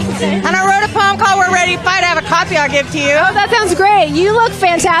that? And I wrote a poem called We're Ready to Fight. I have a copy I'll give to you. Oh, that sounds great. You look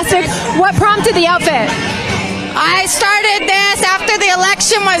fantastic. What prompted the outfit? I started this after the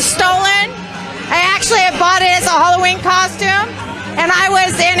election was stolen. I actually had bought it as a Halloween costume. And I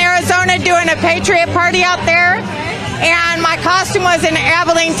was in Arizona doing a Patriot party out there. And my costume was in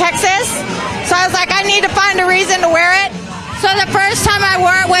Abilene, Texas. So I was like, I need to find a reason to wear it. So the first time I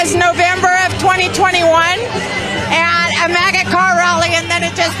wore it was November of 2021 and a MAGA car rally, and then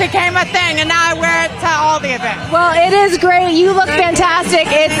it just became a thing, and now I wear it to all the events. Well, it is great. You look fantastic.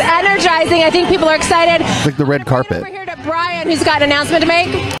 It's energizing. I think people are excited. Like the red carpet. Over here to Brian, who's got an announcement to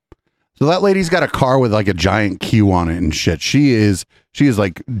make. So that lady's got a car with like a giant Q on it and shit. She is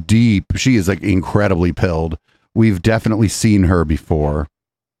like deep. She is like incredibly pilled. We've definitely seen her before.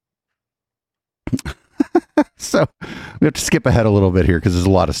 So we have to skip ahead a little bit here because there's a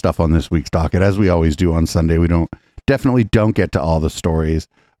lot of stuff on this week's docket, as we always do on Sunday. We definitely don't get to all the stories,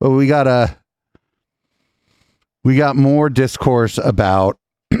 but we got more discourse about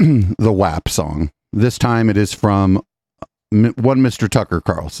the WAP song. This time it is from one Mr. Tucker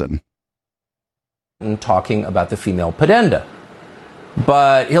Carlson. Talking about the female pedenda.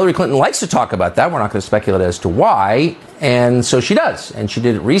 But Hillary Clinton likes to talk about that. We're not going to speculate as to why. And so she does. And she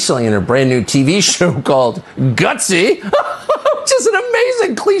did it recently in her brand new TV show called Gutsy, which is an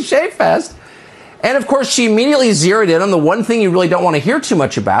amazing cliche fest. And of course, she immediately zeroed in on the one thing you really don't want to hear too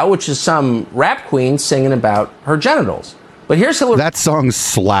much about, which is some rap queen singing about her genitals. But here's Hillary. That song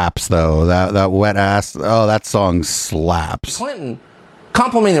slaps, though. That wet ass. Oh, that song slaps. Clinton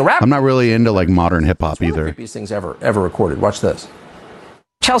complimenting the rap. I'm not really into like modern hip hop either. One of the creepiest things ever recorded. Watch this.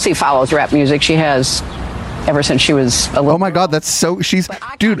 Chelsea follows rap music. She has ever since she was a little. Oh my God, that's so.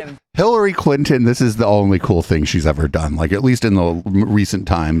 Dude, Hillary Clinton. This is the only cool thing she's ever done. Like at least in the recent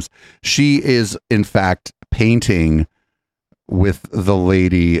times, she is in fact painting with the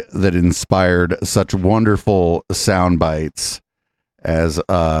lady that inspired such wonderful sound bites as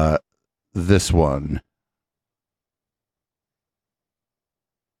this one.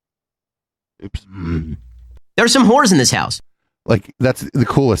 Oops. There's some whores in this house. Like, that's the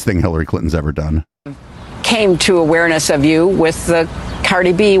coolest thing Hillary Clinton's ever done. Came to awareness of you with the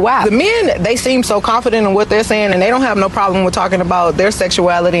Cardi B WAP. The men, they seem so confident in what they're saying, and they don't have no problem with talking about their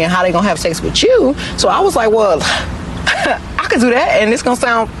sexuality and how they're going to have sex with you. So I was like, well, I could do that, and it's going to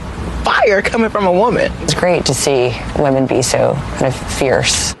sound fire coming from a woman. It's great to see women be so kind of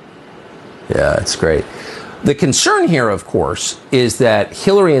fierce. Yeah, it's great. The concern here, of course, is that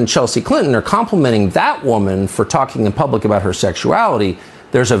Hillary and Chelsea Clinton are complimenting that woman for talking in public about her sexuality.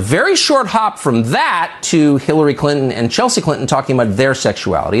 There's a very short hop from that to Hillary Clinton and Chelsea Clinton talking about their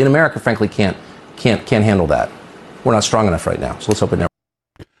sexuality. And America, frankly, can't can't handle that. We're not strong enough right now. So let's hope it never.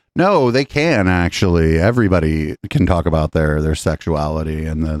 No, they can actually. Everybody can talk about their sexuality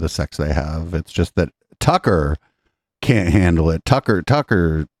and the sex they have. It's just that Tucker can't handle it.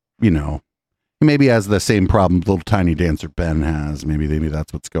 Tucker, you know, he maybe has the same problem little tiny dancer Ben has. Maybe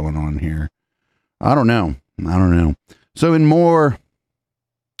that's what's going on here. I don't know. So in more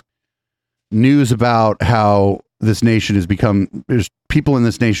news about how this nation has become, there's people in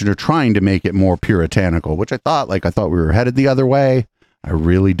this nation are trying to make it more puritanical, which I thought we were headed the other way. I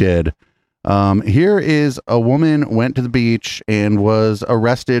really did. Here is a woman went to the beach and was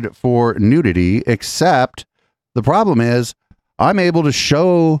arrested for nudity, except the problem is I'm able to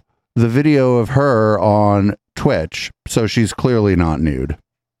show the video of her on Twitch, so she's clearly not nude.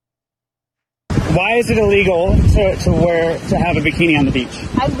 Why is it illegal to have a bikini on the beach?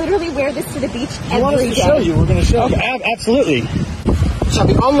 I literally wear this to the beach I want us every to day. show you. We're going to show you. Absolutely. It shall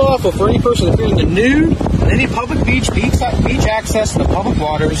be unlawful for any person appearing in the nude on any public beach access to the public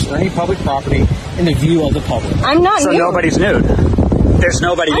waters or any public property in the view of the public. I'm not nude. So nobody's nude. There's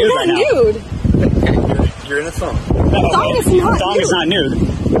nobody nude right now. I'm not nude. You're in a thong. Thong is not thong nude. is not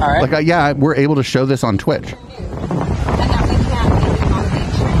nude. All right. Like, yeah, we're able to show this on Twitch.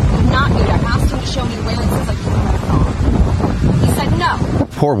 Show me where it says like you're wearing a thong. He said no.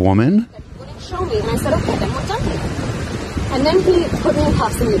 Poor woman. He wouldn't show me, and I said, okay, then we're done here. And then he put me in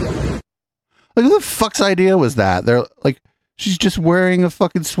cuffs immediately. Like, who the fuck's idea was that? They're like, she's just wearing a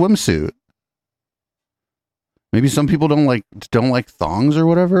fucking swimsuit. Maybe some people don't like thongs or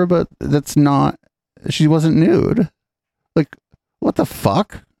whatever, but that's not. She wasn't nude. Like, what the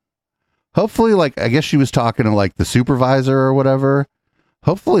fuck? Hopefully, like, I guess she was talking to like the supervisor or whatever.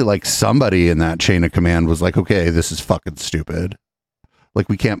 Hopefully, like, somebody in that chain of command was like, okay, this is fucking stupid. Like,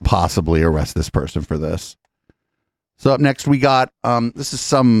 we can't possibly arrest this person for this. So up next, we got, this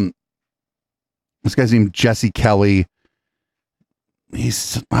guy's named Jesse Kelly.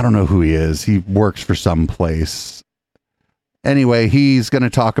 I don't know who he is. He works for some place. Anyway, he's going to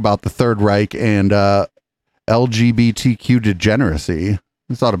talk about the Third Reich and LGBTQ degeneracy.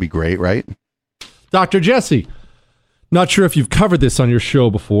 This ought to be great, right? Dr. Jesse. Not sure if you've covered this on your show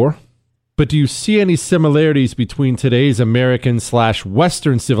before, but do you see any similarities between today's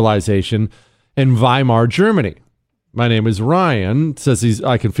American/Western civilization and Weimar Germany? My name is Ryan. Says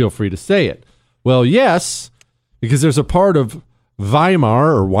I can feel free to say it. Well, yes, because there's a part of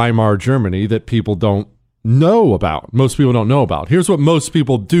Weimar Germany that people don't know about. Most people don't know about. Here's what most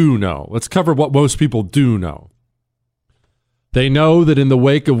people do know. Let's cover what most people do know. They know that in the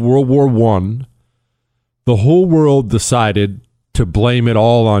wake of World War I, the whole world decided to blame it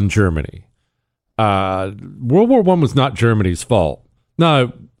all on Germany. World War I was not Germany's fault.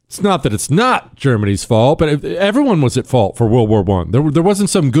 No, it's not that it's not Germany's fault, but everyone was at fault for World War I. There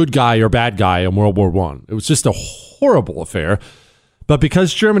wasn't some good guy or bad guy in World War I. It was just a horrible affair. But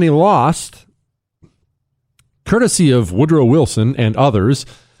because Germany lost, courtesy of Woodrow Wilson and others,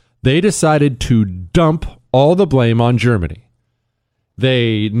 they decided to dump all the blame on Germany.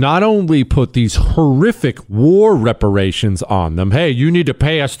 They not only put these horrific war reparations on them. Hey, you need to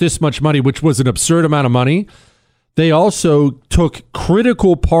pay us this much money, which was an absurd amount of money. They also took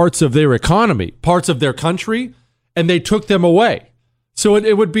critical parts of their economy, parts of their country, and they took them away. So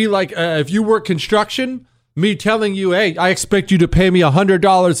it would be like if you work construction, me telling you, hey, I expect you to pay me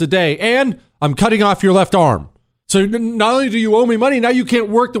 $100 a day, and I'm cutting off your left arm. So not only do you owe me money, now you can't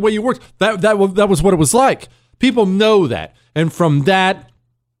work the way you worked. That was what it was like. People know that. And from that,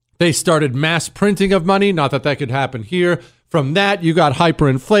 they started mass printing of money. Not that could happen here. From that, you got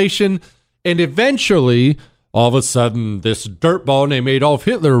hyperinflation. And eventually, all of a sudden, this dirtball named Adolf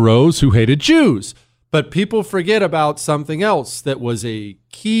Hitler arose who hated Jews. But people forget about something else that was a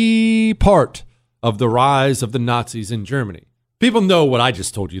key part of the rise of the Nazis in Germany. People know what I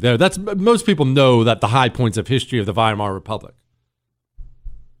just told you there. Most people know that the high points of history of the Weimar Republic.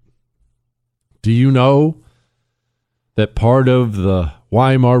 Do you know that part of the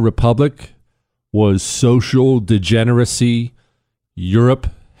Weimar Republic was social degeneracy Europe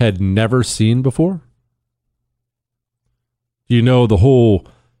had never seen before? Do you know the whole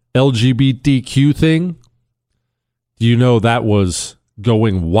LGBTQ thing? Do you know that was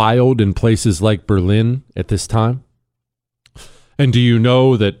going wild in places like Berlin at this time? And do you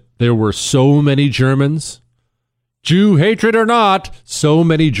know that there were so many Germans, Jew hatred or not, so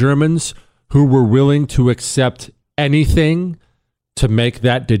many Germans who were willing to accept anything to make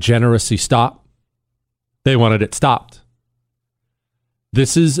that degeneracy stop? They wanted it stopped.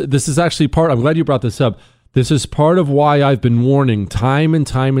 This is actually part, I'm glad you brought this up. This is part of why I've been warning time and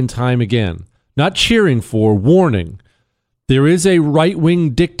time and time again, not cheering for, warning, There is a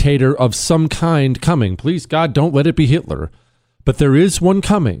right-wing dictator of some kind coming. Please, God, don't let it be Hitler. But there is one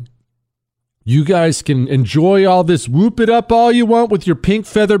coming. You guys can enjoy all this, whoop it up all you want with your pink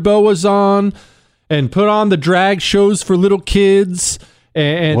feather boas on, and put on the drag shows for little kids.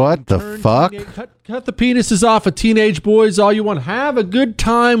 And what the fuck? Cut the penises off of teenage boys all you want. Have a good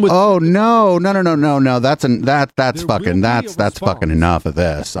time with. Oh no. That's fucking enough of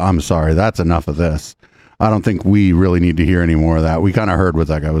this. I'm sorry. That's enough of this. I don't think we really need to hear any more of that. We kind of heard what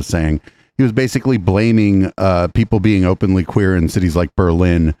that guy was saying. He was basically blaming people being openly queer in cities like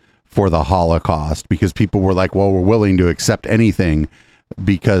Berlin for the Holocaust because people were like, well, we're willing to accept anything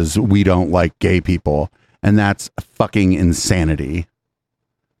because we don't like gay people. And that's fucking insanity.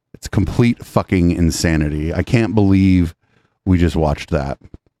 It's complete fucking insanity. I can't believe we just watched that.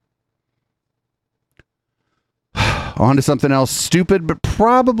 On to something else stupid, but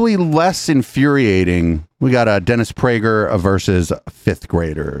probably less infuriating. We got Dennis Prager versus fifth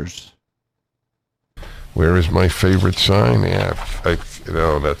graders. Where is my favorite sign? Yeah,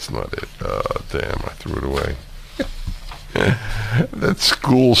 no, that's not it. Damn, I threw it away. That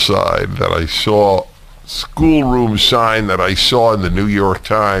school sign that I saw, schoolroom sign that I saw in the New York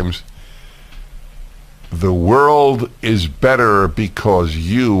Times. The world is better because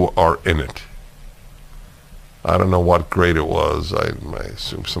you are in it. I don't know what grade it was. I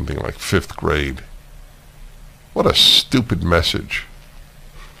assume something like 5th grade. What a stupid message.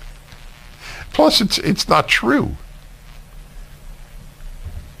 Plus, it's not true.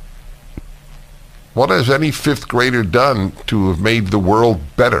 What has any 5th grader done to have made the world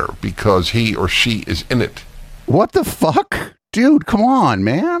better because he or she is in it? What the fuck? Dude, come on,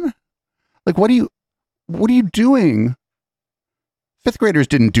 man. Like, what are you doing? 5th graders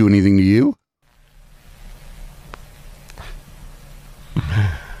didn't do anything to you.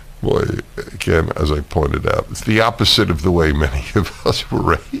 Boy, again, as I pointed out, it's the opposite of the way many of us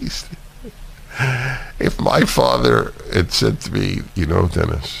were raised. If my father had said to me, you know,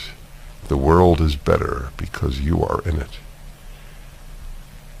 Dennis, the world is better because you are in it,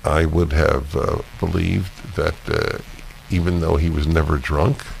 I would have believed that even though he was never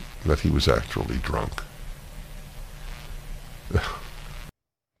drunk, that he was actually drunk.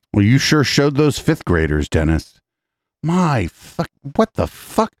 Well, you sure showed those 5th graders, Dennis. My fuck, what the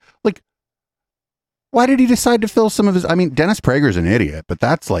fuck? Like, why did he decide to fill some of his, I mean, Dennis Prager's an idiot, but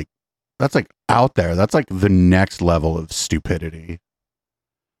that's like out there. That's like the next level of stupidity.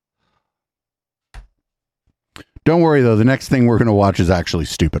 Don't worry though, the next thing we're going to watch is actually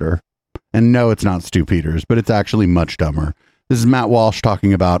stupider. And no, it's not Stu Peters, but it's actually much dumber. This is Matt Walsh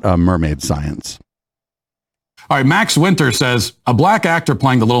talking about mermaid science. All right, Max Winter says, a black actor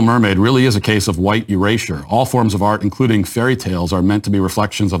playing the Little Mermaid really is a case of white erasure. All forms of art, including fairy tales, are meant to be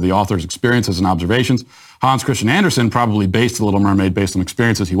reflections of the author's experiences and observations. Hans Christian Andersen probably based The Little Mermaid based on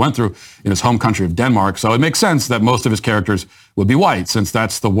experiences he went through in his home country of Denmark, so it makes sense that most of his characters would be white, since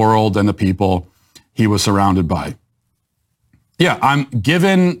that's the world and the people he was surrounded by. Yeah, I'm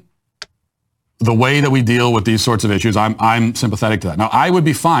given the way that we deal with these sorts of issues, I'm sympathetic to that. Now, I would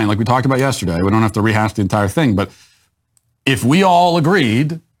be fine, like we talked about yesterday. We don't have to rehash the entire thing, but if we all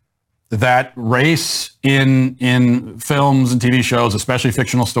agreed that race in films and TV shows, especially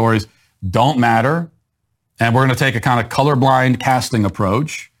fictional stories, don't matter, and we're going to take a kind of colorblind casting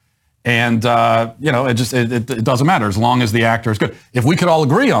approach, and it doesn't matter as long as the actor is good. If we could all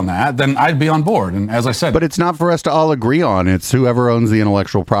agree on that, then I'd be on board. And as I said, but it's not for us to all agree on. It's whoever owns the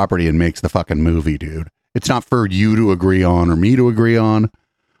intellectual property and makes the fucking movie, dude. It's not for you to agree on or me to agree on.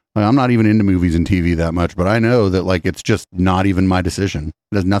 Like, I'm not even into movies and TV that much, but I know that like it's just not even my decision.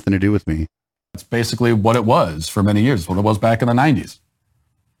 It has nothing to do with me. That's basically what it was for many years. What it was back in the 90s.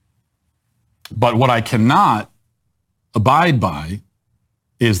 But what I cannot abide by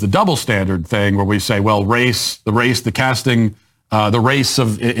is the double standard thing where we say, well, the casting, the race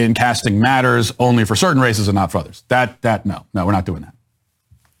in casting matters only for certain races and not for others. No, we're not doing that.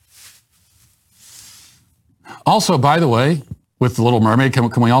 Also, by the way, with The Little Mermaid, can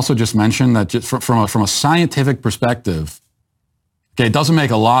we also just mention that just from a scientific perspective, okay, it doesn't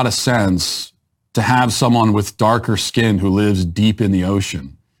make a lot of sense to have someone with darker skin who lives deep in the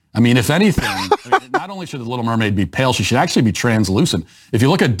ocean. I mean, if anything, not only should the Little Mermaid be pale, she should actually be translucent. If you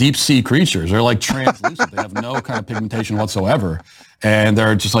look at deep sea creatures, they're like translucent. They have no kind of pigmentation whatsoever. And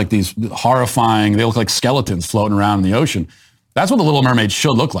they're just like these horrifying, they look like skeletons floating around in the ocean. That's what the Little Mermaid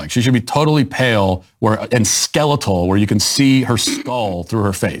should look like. She should be totally pale and skeletal, where you can see her skull through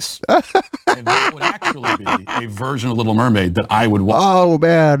her face. And that would actually be a version of Little Mermaid that I would watch. Oh,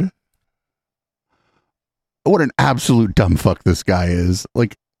 man. What an absolute dumb fuck this guy is.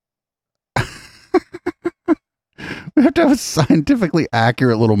 Like, We have to have a scientifically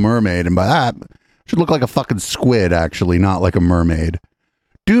accurate Little Mermaid, and by that, it should look like a fucking squid, actually, not like a mermaid.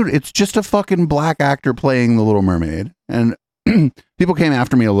 Dude, it's just a fucking black actor playing the Little Mermaid. And people came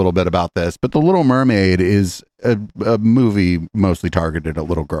after me a little bit about this, but the Little Mermaid is a movie mostly targeted at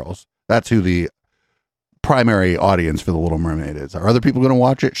little girls. That's who the primary audience for the Little Mermaid is. Are other people going to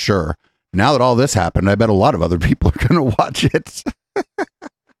watch it? Sure. Now that all this happened, I bet a lot of other people are going to watch it.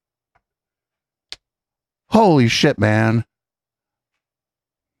 Holy shit, man.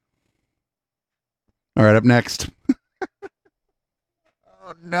 All right, up next.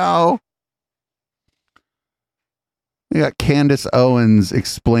 Oh, no. We got Candace Owens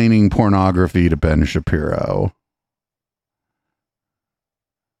explaining pornography to Ben Shapiro.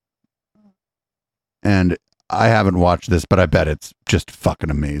 And I haven't watched this, but I bet it's just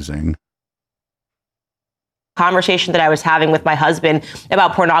fucking amazing. Conversation that I was having with my husband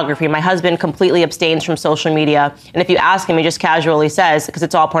about pornography. My husband completely abstains from social media. And if you ask him, he just casually says, because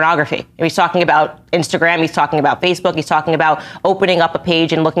it's all pornography. And he's talking about Instagram. He's talking about Facebook. He's talking about opening up a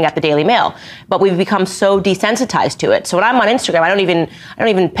page and looking at the Daily Mail. But we've become so desensitized to it. So when I'm on Instagram, I don't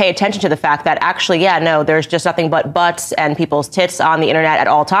even pay attention to the fact that actually, yeah, no, there's just nothing but butts and people's tits on the internet at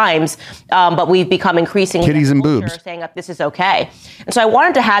all times. But we've become increasingly kitties and boobs saying that this is okay. And so I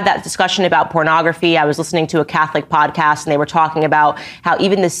wanted to have that discussion about pornography. I was listening to a Catholic podcast, and they were talking about how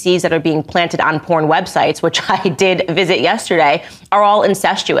even the seeds that are being planted on porn websites, which I did visit yesterday, are all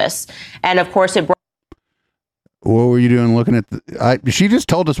incestuous. And of course, it brought. What were you doing looking at she just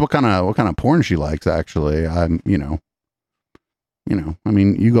told us what kind of porn she likes, actually. I'm, you know, I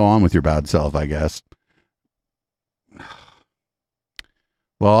mean, you go on with your bad self, I guess.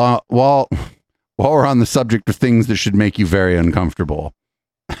 Well, while we're on the subject of things that should make you very uncomfortable,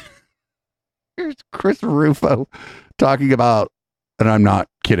 here's Chris Rufo talking about, and I'm not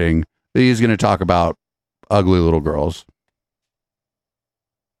kidding, he's going to talk about ugly little girls.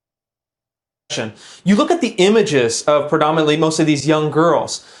 You look at the images of predominantly most of these young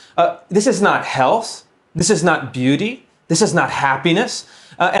girls. This is not health. This is not beauty. This is not happiness.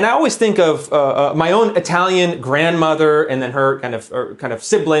 And I always think of my own Italian grandmother and then her kind of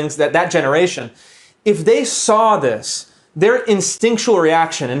siblings, that generation. If they saw this, their instinctual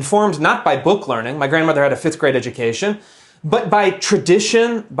reaction, informed not by book learning, my grandmother had a 5th grade education, but by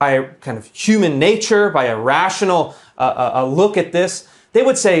tradition, by kind of human nature, by a rational a look at this, they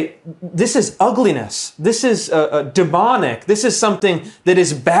would say, this is ugliness. This is demonic. This is something that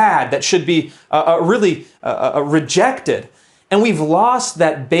is bad, that should be really rejected. And we've lost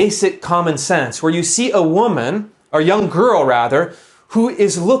that basic common sense where you see a woman, or a young girl rather, who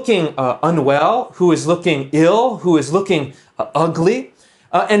is looking unwell, who is looking ill, who is looking ugly.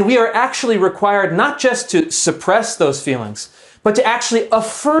 And we are actually required not just to suppress those feelings, but to actually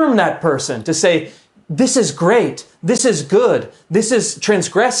affirm that person, to say, this is great, this is good, this is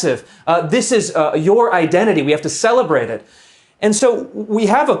transgressive, this is your identity, we have to celebrate it. And so we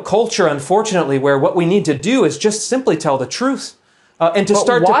have a culture, unfortunately, where what we need to do is just simply tell the truth. And to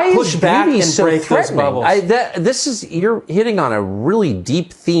start to push back and break those bubbles. You're hitting on a really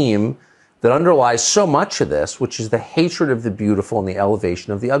deep theme that underlies so much of this, which is the hatred of the beautiful and the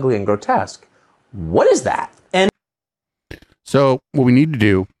elevation of the ugly and grotesque. What is that? And so what we need to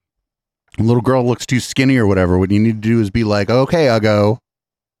do, a little girl looks too skinny or whatever, what you need to do is be like, okay, Uggo.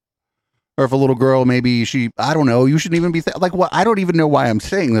 Or if a little girl, maybe I don't know, you shouldn't even be like, what? I don't even know why I'm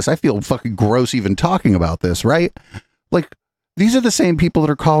saying this. I feel fucking gross even talking about this, right? Like, these are the same people that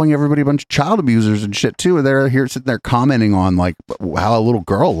are calling everybody a bunch of child abusers and shit too. And they're here sitting there commenting on like how a little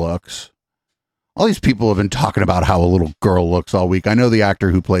girl looks. All these people have been talking about how a little girl looks all week. I know the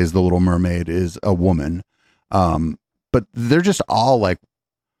actor who plays the Little Mermaid is a woman. But they're just all like,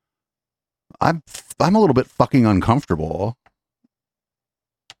 I'm a little bit fucking uncomfortable.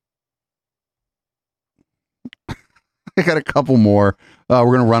 I got a couple more. We're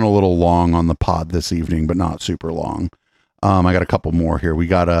going to run a little long on the pod this evening, but not super long. I got a couple more here. We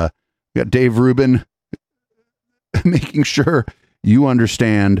got Dave Rubin making sure you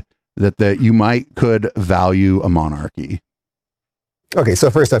understand that you could value a monarchy. Okay, so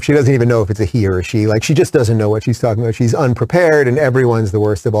first off, she doesn't even know if it's a he or a she. Like, she just doesn't know what she's talking about. She's unprepared, and everyone's the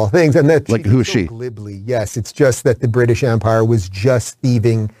worst of all things. And that, like, who is she? Glibly, yes. It's just that the British Empire was just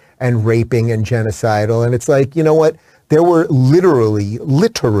thieving and raping and genocidal. And it's like, you know what? There were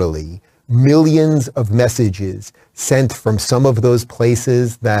literally millions of messages sent from some of those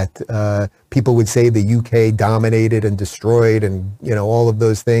places that people would say the UK dominated and destroyed, and, you know, all of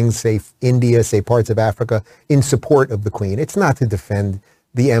those things, say India, say parts of Africa, in support of the Queen. It's not to defend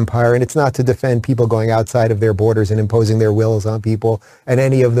the empire, and it's not to defend people going outside of their borders and imposing their wills on people and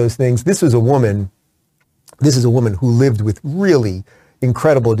any of those things. This was a woman This is a woman who lived with really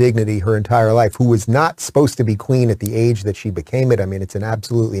incredible dignity her entire life, who was not supposed to be queen at the age that she became it. I mean, it's an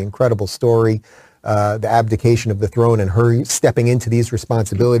absolutely incredible story, the abdication of the throne and her stepping into these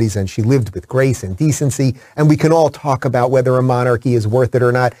responsibilities, and she lived with grace and decency. And we can all talk about whether a monarchy is worth it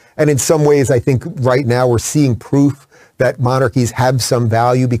or not. And in some ways, I think right now we're seeing proof that monarchies have some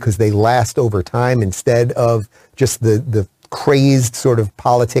value because they last over time instead of just the crazed sort of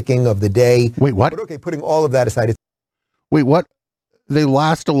politicking of the day. Wait, what? But okay, putting all of that aside. Wait, what? They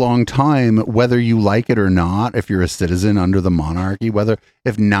last a long time, whether you like it or not, if you're a citizen under the monarchy,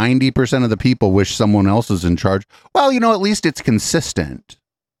 if 90% of the people wish someone else is in charge, well, at least it's consistent.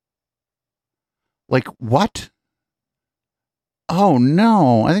 Like, what? Oh,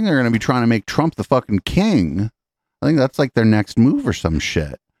 no. I think they're going to be trying to make Trump the fucking king. I think that's like their next move or some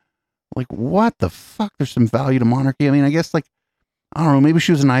shit. Like, what the fuck? There's some value to monarchy. I mean, I guess, like, I don't know. Maybe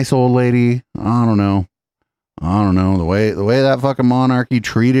she was a nice old lady. I don't know. The way that fucking monarchy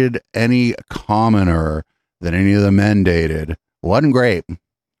treated any commoner that any of the men dated wasn't great.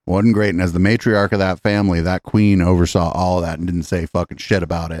 And as the matriarch of that family, that queen oversaw all of that and didn't say fucking shit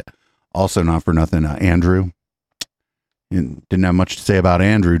about it. Also, not for nothing, Andrew. You didn't have much to say about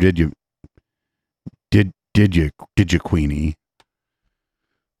Andrew, did you? Did you, Queenie?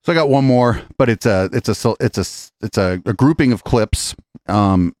 So I got one more, but it's a grouping of clips.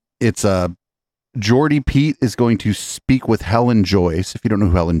 Jordy Pete is going to speak with Helen Joyce. If you don't know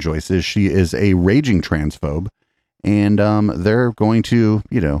who Helen Joyce is, she is a raging transphobe, and they're going to,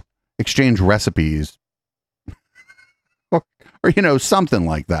 exchange recipes or something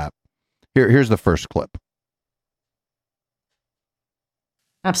like that. Here's the first clip.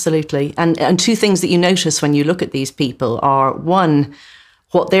 Absolutely. And two things that you notice when you look at these people are, one,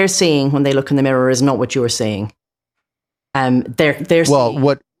 what they're seeing when they look in the mirror is not what you're seeing. They're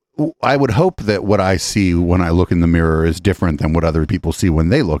what I would hope that what I see when I look in the mirror is different than what other people see when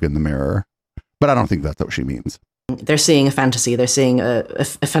they look in the mirror. But I don't think that's what she means. They're seeing a fantasy. They're seeing a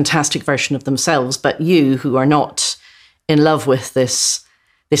fantastic version of themselves. But you, who are not in love with this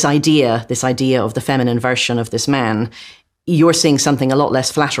idea of the feminine version of this man, you're seeing something a lot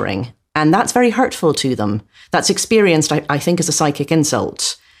less flattering. And that's very hurtful to them. That's experienced, I think, as a psychic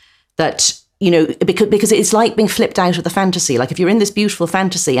insult. That, because it's like being flipped out of the fantasy. Like if you're in this beautiful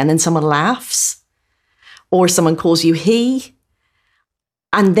fantasy and then someone laughs or someone calls you he,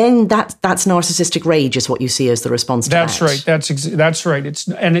 and then that's narcissistic rage is what you see as the response to that's that. Right. That's right. It's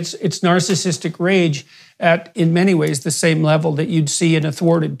narcissistic rage at, in many ways, the same level that you'd see in a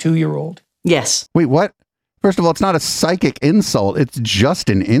thwarted 2-year-old. Yes. Wait, what? First of all, it's not a psychic insult. It's just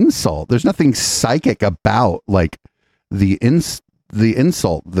an insult. There's nothing psychic about like the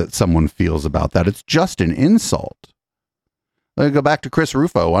insult that someone feels about that. It's just an insult. Let me go back to Chris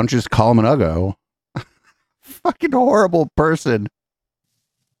Rufo. Why don't you just call him an uggo? Fucking horrible person.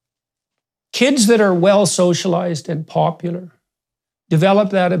 Kids that are well socialized and popular develop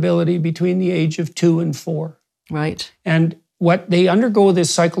that ability between the age of 2 and 4. Right. And what they undergo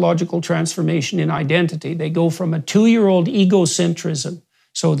this psychological transformation in identity. They go from a 2-year-old egocentrism.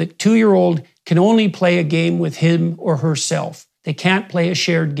 So the 2-year-old can only play a game with him or herself. They can't play a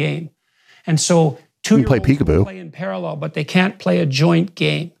shared game. And so 2-year-olds can play in parallel, but they can't play a joint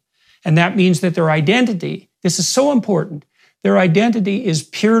game. And that means that their identity, this is so important, their identity is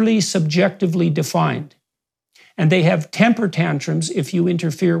purely subjectively defined. And they have temper tantrums if you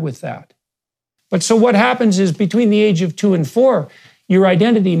interfere with that. But so what happens is between the age of 2 and 4, your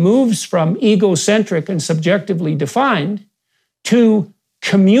identity moves from egocentric and subjectively defined to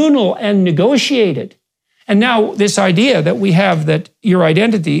communal and negotiated. And now this idea that we have that your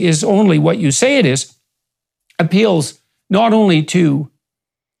identity is only what you say it is appeals not only to,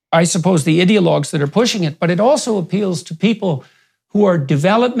 I suppose, the ideologues that are pushing it, but it also appeals to people who are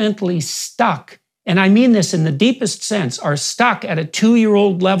developmentally stuck. And I mean this in the deepest sense, are stuck at a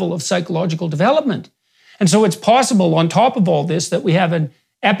 2-year-old level of psychological development. And so it's possible on top of all this that we have an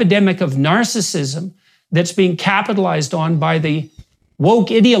epidemic of narcissism that's being capitalized on by the woke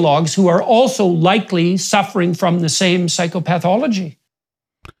ideologues who are also likely suffering from the same psychopathology.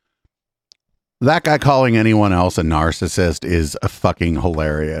 That guy calling anyone else a narcissist is a fucking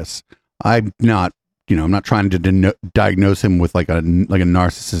hilarious. I'm not trying to diagnose him with like a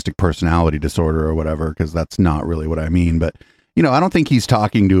narcissistic personality disorder or whatever, because that's not really what I mean. But, I don't think he's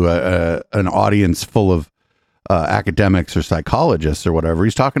talking to an audience full of academics or psychologists or whatever.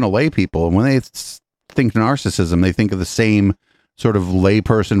 He's talking to lay people. And when they think narcissism, they think of the same sort of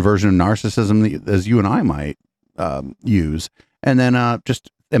layperson version of narcissism as you and I might use. And then just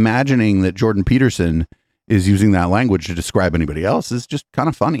imagining that Jordan Peterson is using that language to describe anybody else is just kind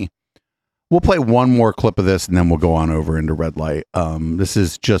of funny. We'll play one more clip of this and then we'll go on over into red light. This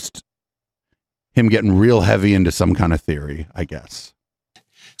is just him getting real heavy into some kind of theory, I guess.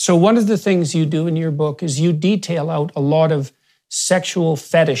 So one of the things you do in your book is you detail out a lot of sexual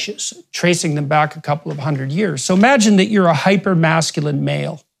fetishes, tracing them back a couple of 100 years. So imagine that you're a hyper-masculine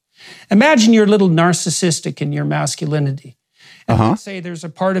male. Imagine you're a little narcissistic in your masculinity. And let's say there's a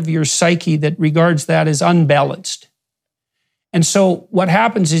part of your psyche that regards that as unbalanced. And so what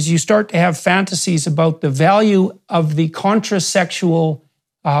happens is you start to have fantasies about the value of the contrasexual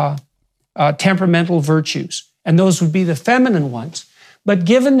temperamental virtues. And those would be the feminine ones. But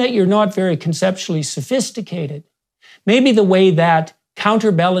given that you're not very conceptually sophisticated, maybe the way that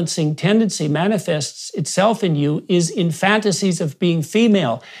counterbalancing tendency manifests itself in you is in fantasies of being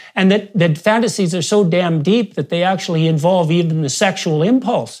female, and that fantasies are so damn deep that they actually involve even the sexual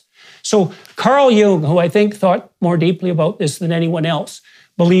impulse. So Carl Jung, who I think thought more deeply about this than anyone else,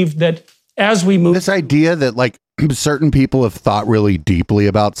 believed that as we move... This idea that like certain people have thought really deeply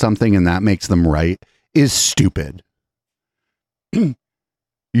about something and that makes them right is stupid.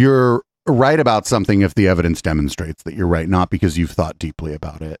 You're right about something if the evidence demonstrates that you're right, not because you've thought deeply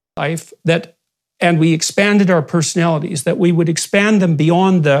about it. Life that, and we expanded our personalities, that we would expand them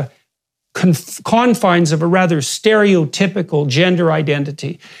beyond the confines of a rather stereotypical gender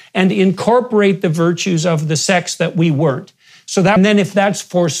identity and incorporate the virtues of the sex that we weren't. So that, and then if that's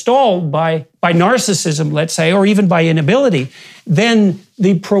forestalled by narcissism, let's say, or even by inability, then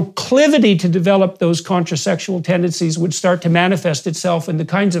the proclivity to develop those contrasexual tendencies would start to manifest itself in the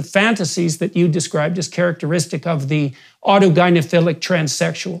kinds of fantasies that you described as characteristic of the autogynephilic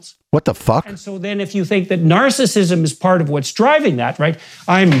transsexuals. What the fuck? And so then if you think that narcissism is part of what's driving that, right?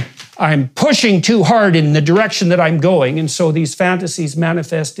 I'm pushing too hard in the direction that I'm going, and so these fantasies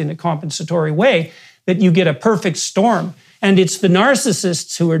manifest in a compensatory way, that you get a perfect storm. And it's the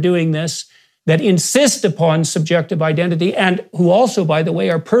narcissists who are doing this that insist upon subjective identity and who also, by the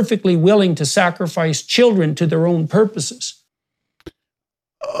way, are perfectly willing to sacrifice children to their own purposes.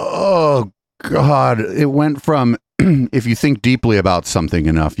 Oh, God. It went from, if you think deeply about something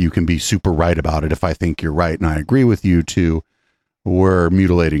enough, you can be super right about it if I think you're right and I agree with you, to we're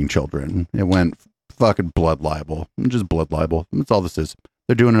mutilating children. It went fucking blood libel. Just blood libel. That's all this is.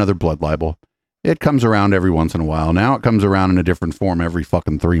 They're doing another blood libel. It comes around every once in a while. Now it comes around in a different form every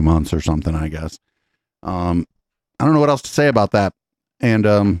fucking 3 months or something, I guess. I don't know what else to say about that. And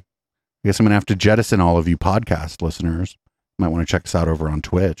I guess I'm going to have to jettison all of you podcast listeners. You might want to check us out over on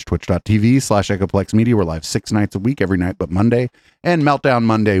Twitch, twitch.tv/Echoplex Media. We're live 6 nights a week, every night but Monday. And Meltdown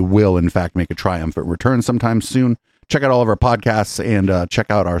Monday will, in fact, make a triumphant return sometime soon. Check out all of our podcasts and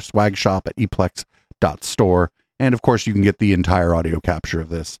check out our swag shop at eplex.store. And, of course, you can get the entire audio capture of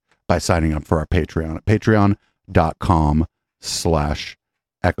this by signing up for our Patreon at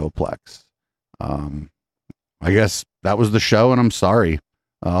patreon.com/Echoplex. I guess that was the show, and I'm sorry.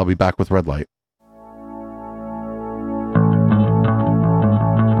 I'll be back with Red Light.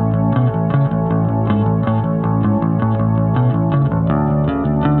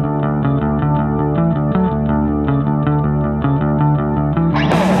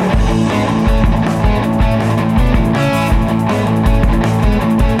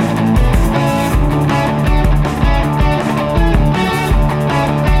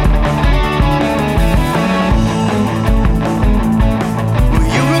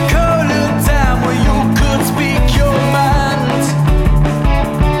 You recall a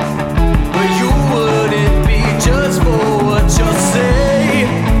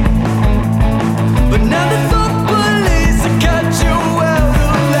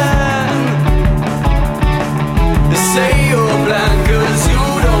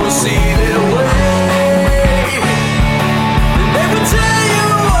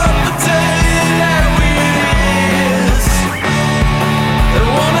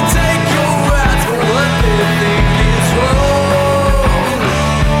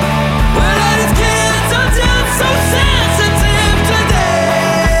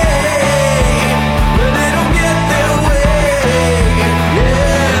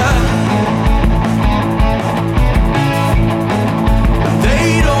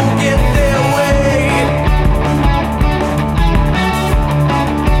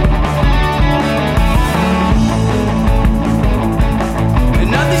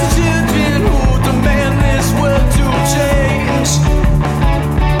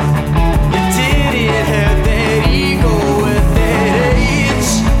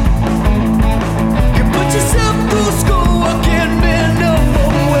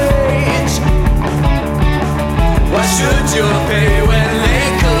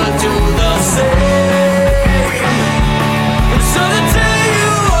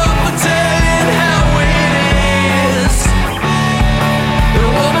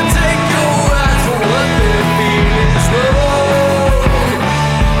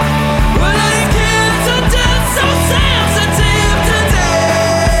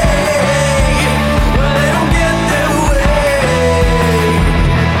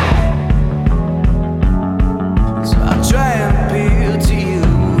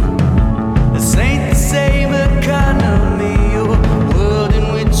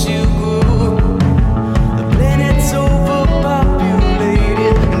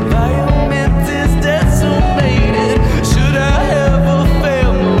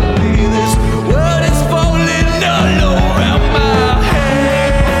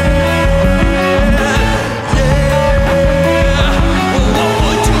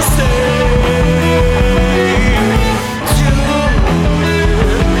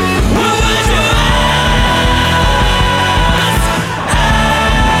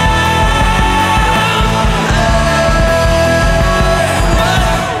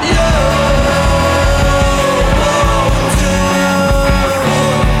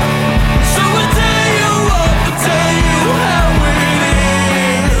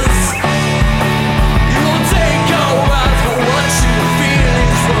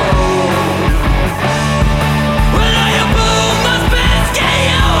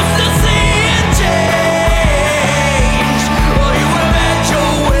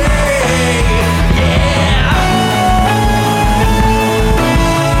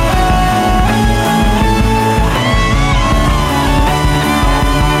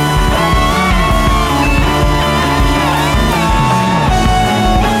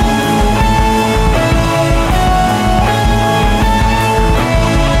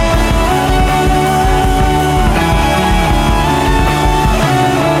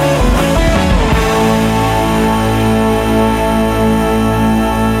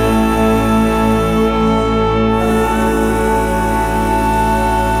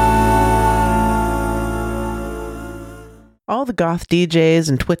goth DJs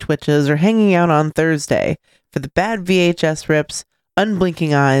and Twitch witches are hanging out on Thursday for the bad VHS rips,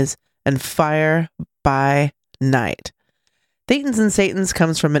 unblinking eyes, and fire by night. Thetans and Satans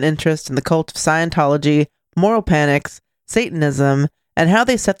comes from an interest in the cult of Scientology, moral panics, Satanism, and how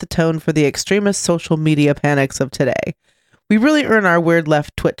they set the tone for the extremist social media panics of today. We really earn our Weird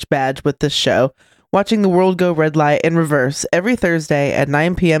Left Twitch badge with this show, watching the world go red light in reverse every Thursday at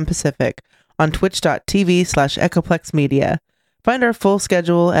 9 p.m. Pacific on twitch.tv/echoplexmedia. Find our full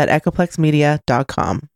schedule at echoplexmedia.com.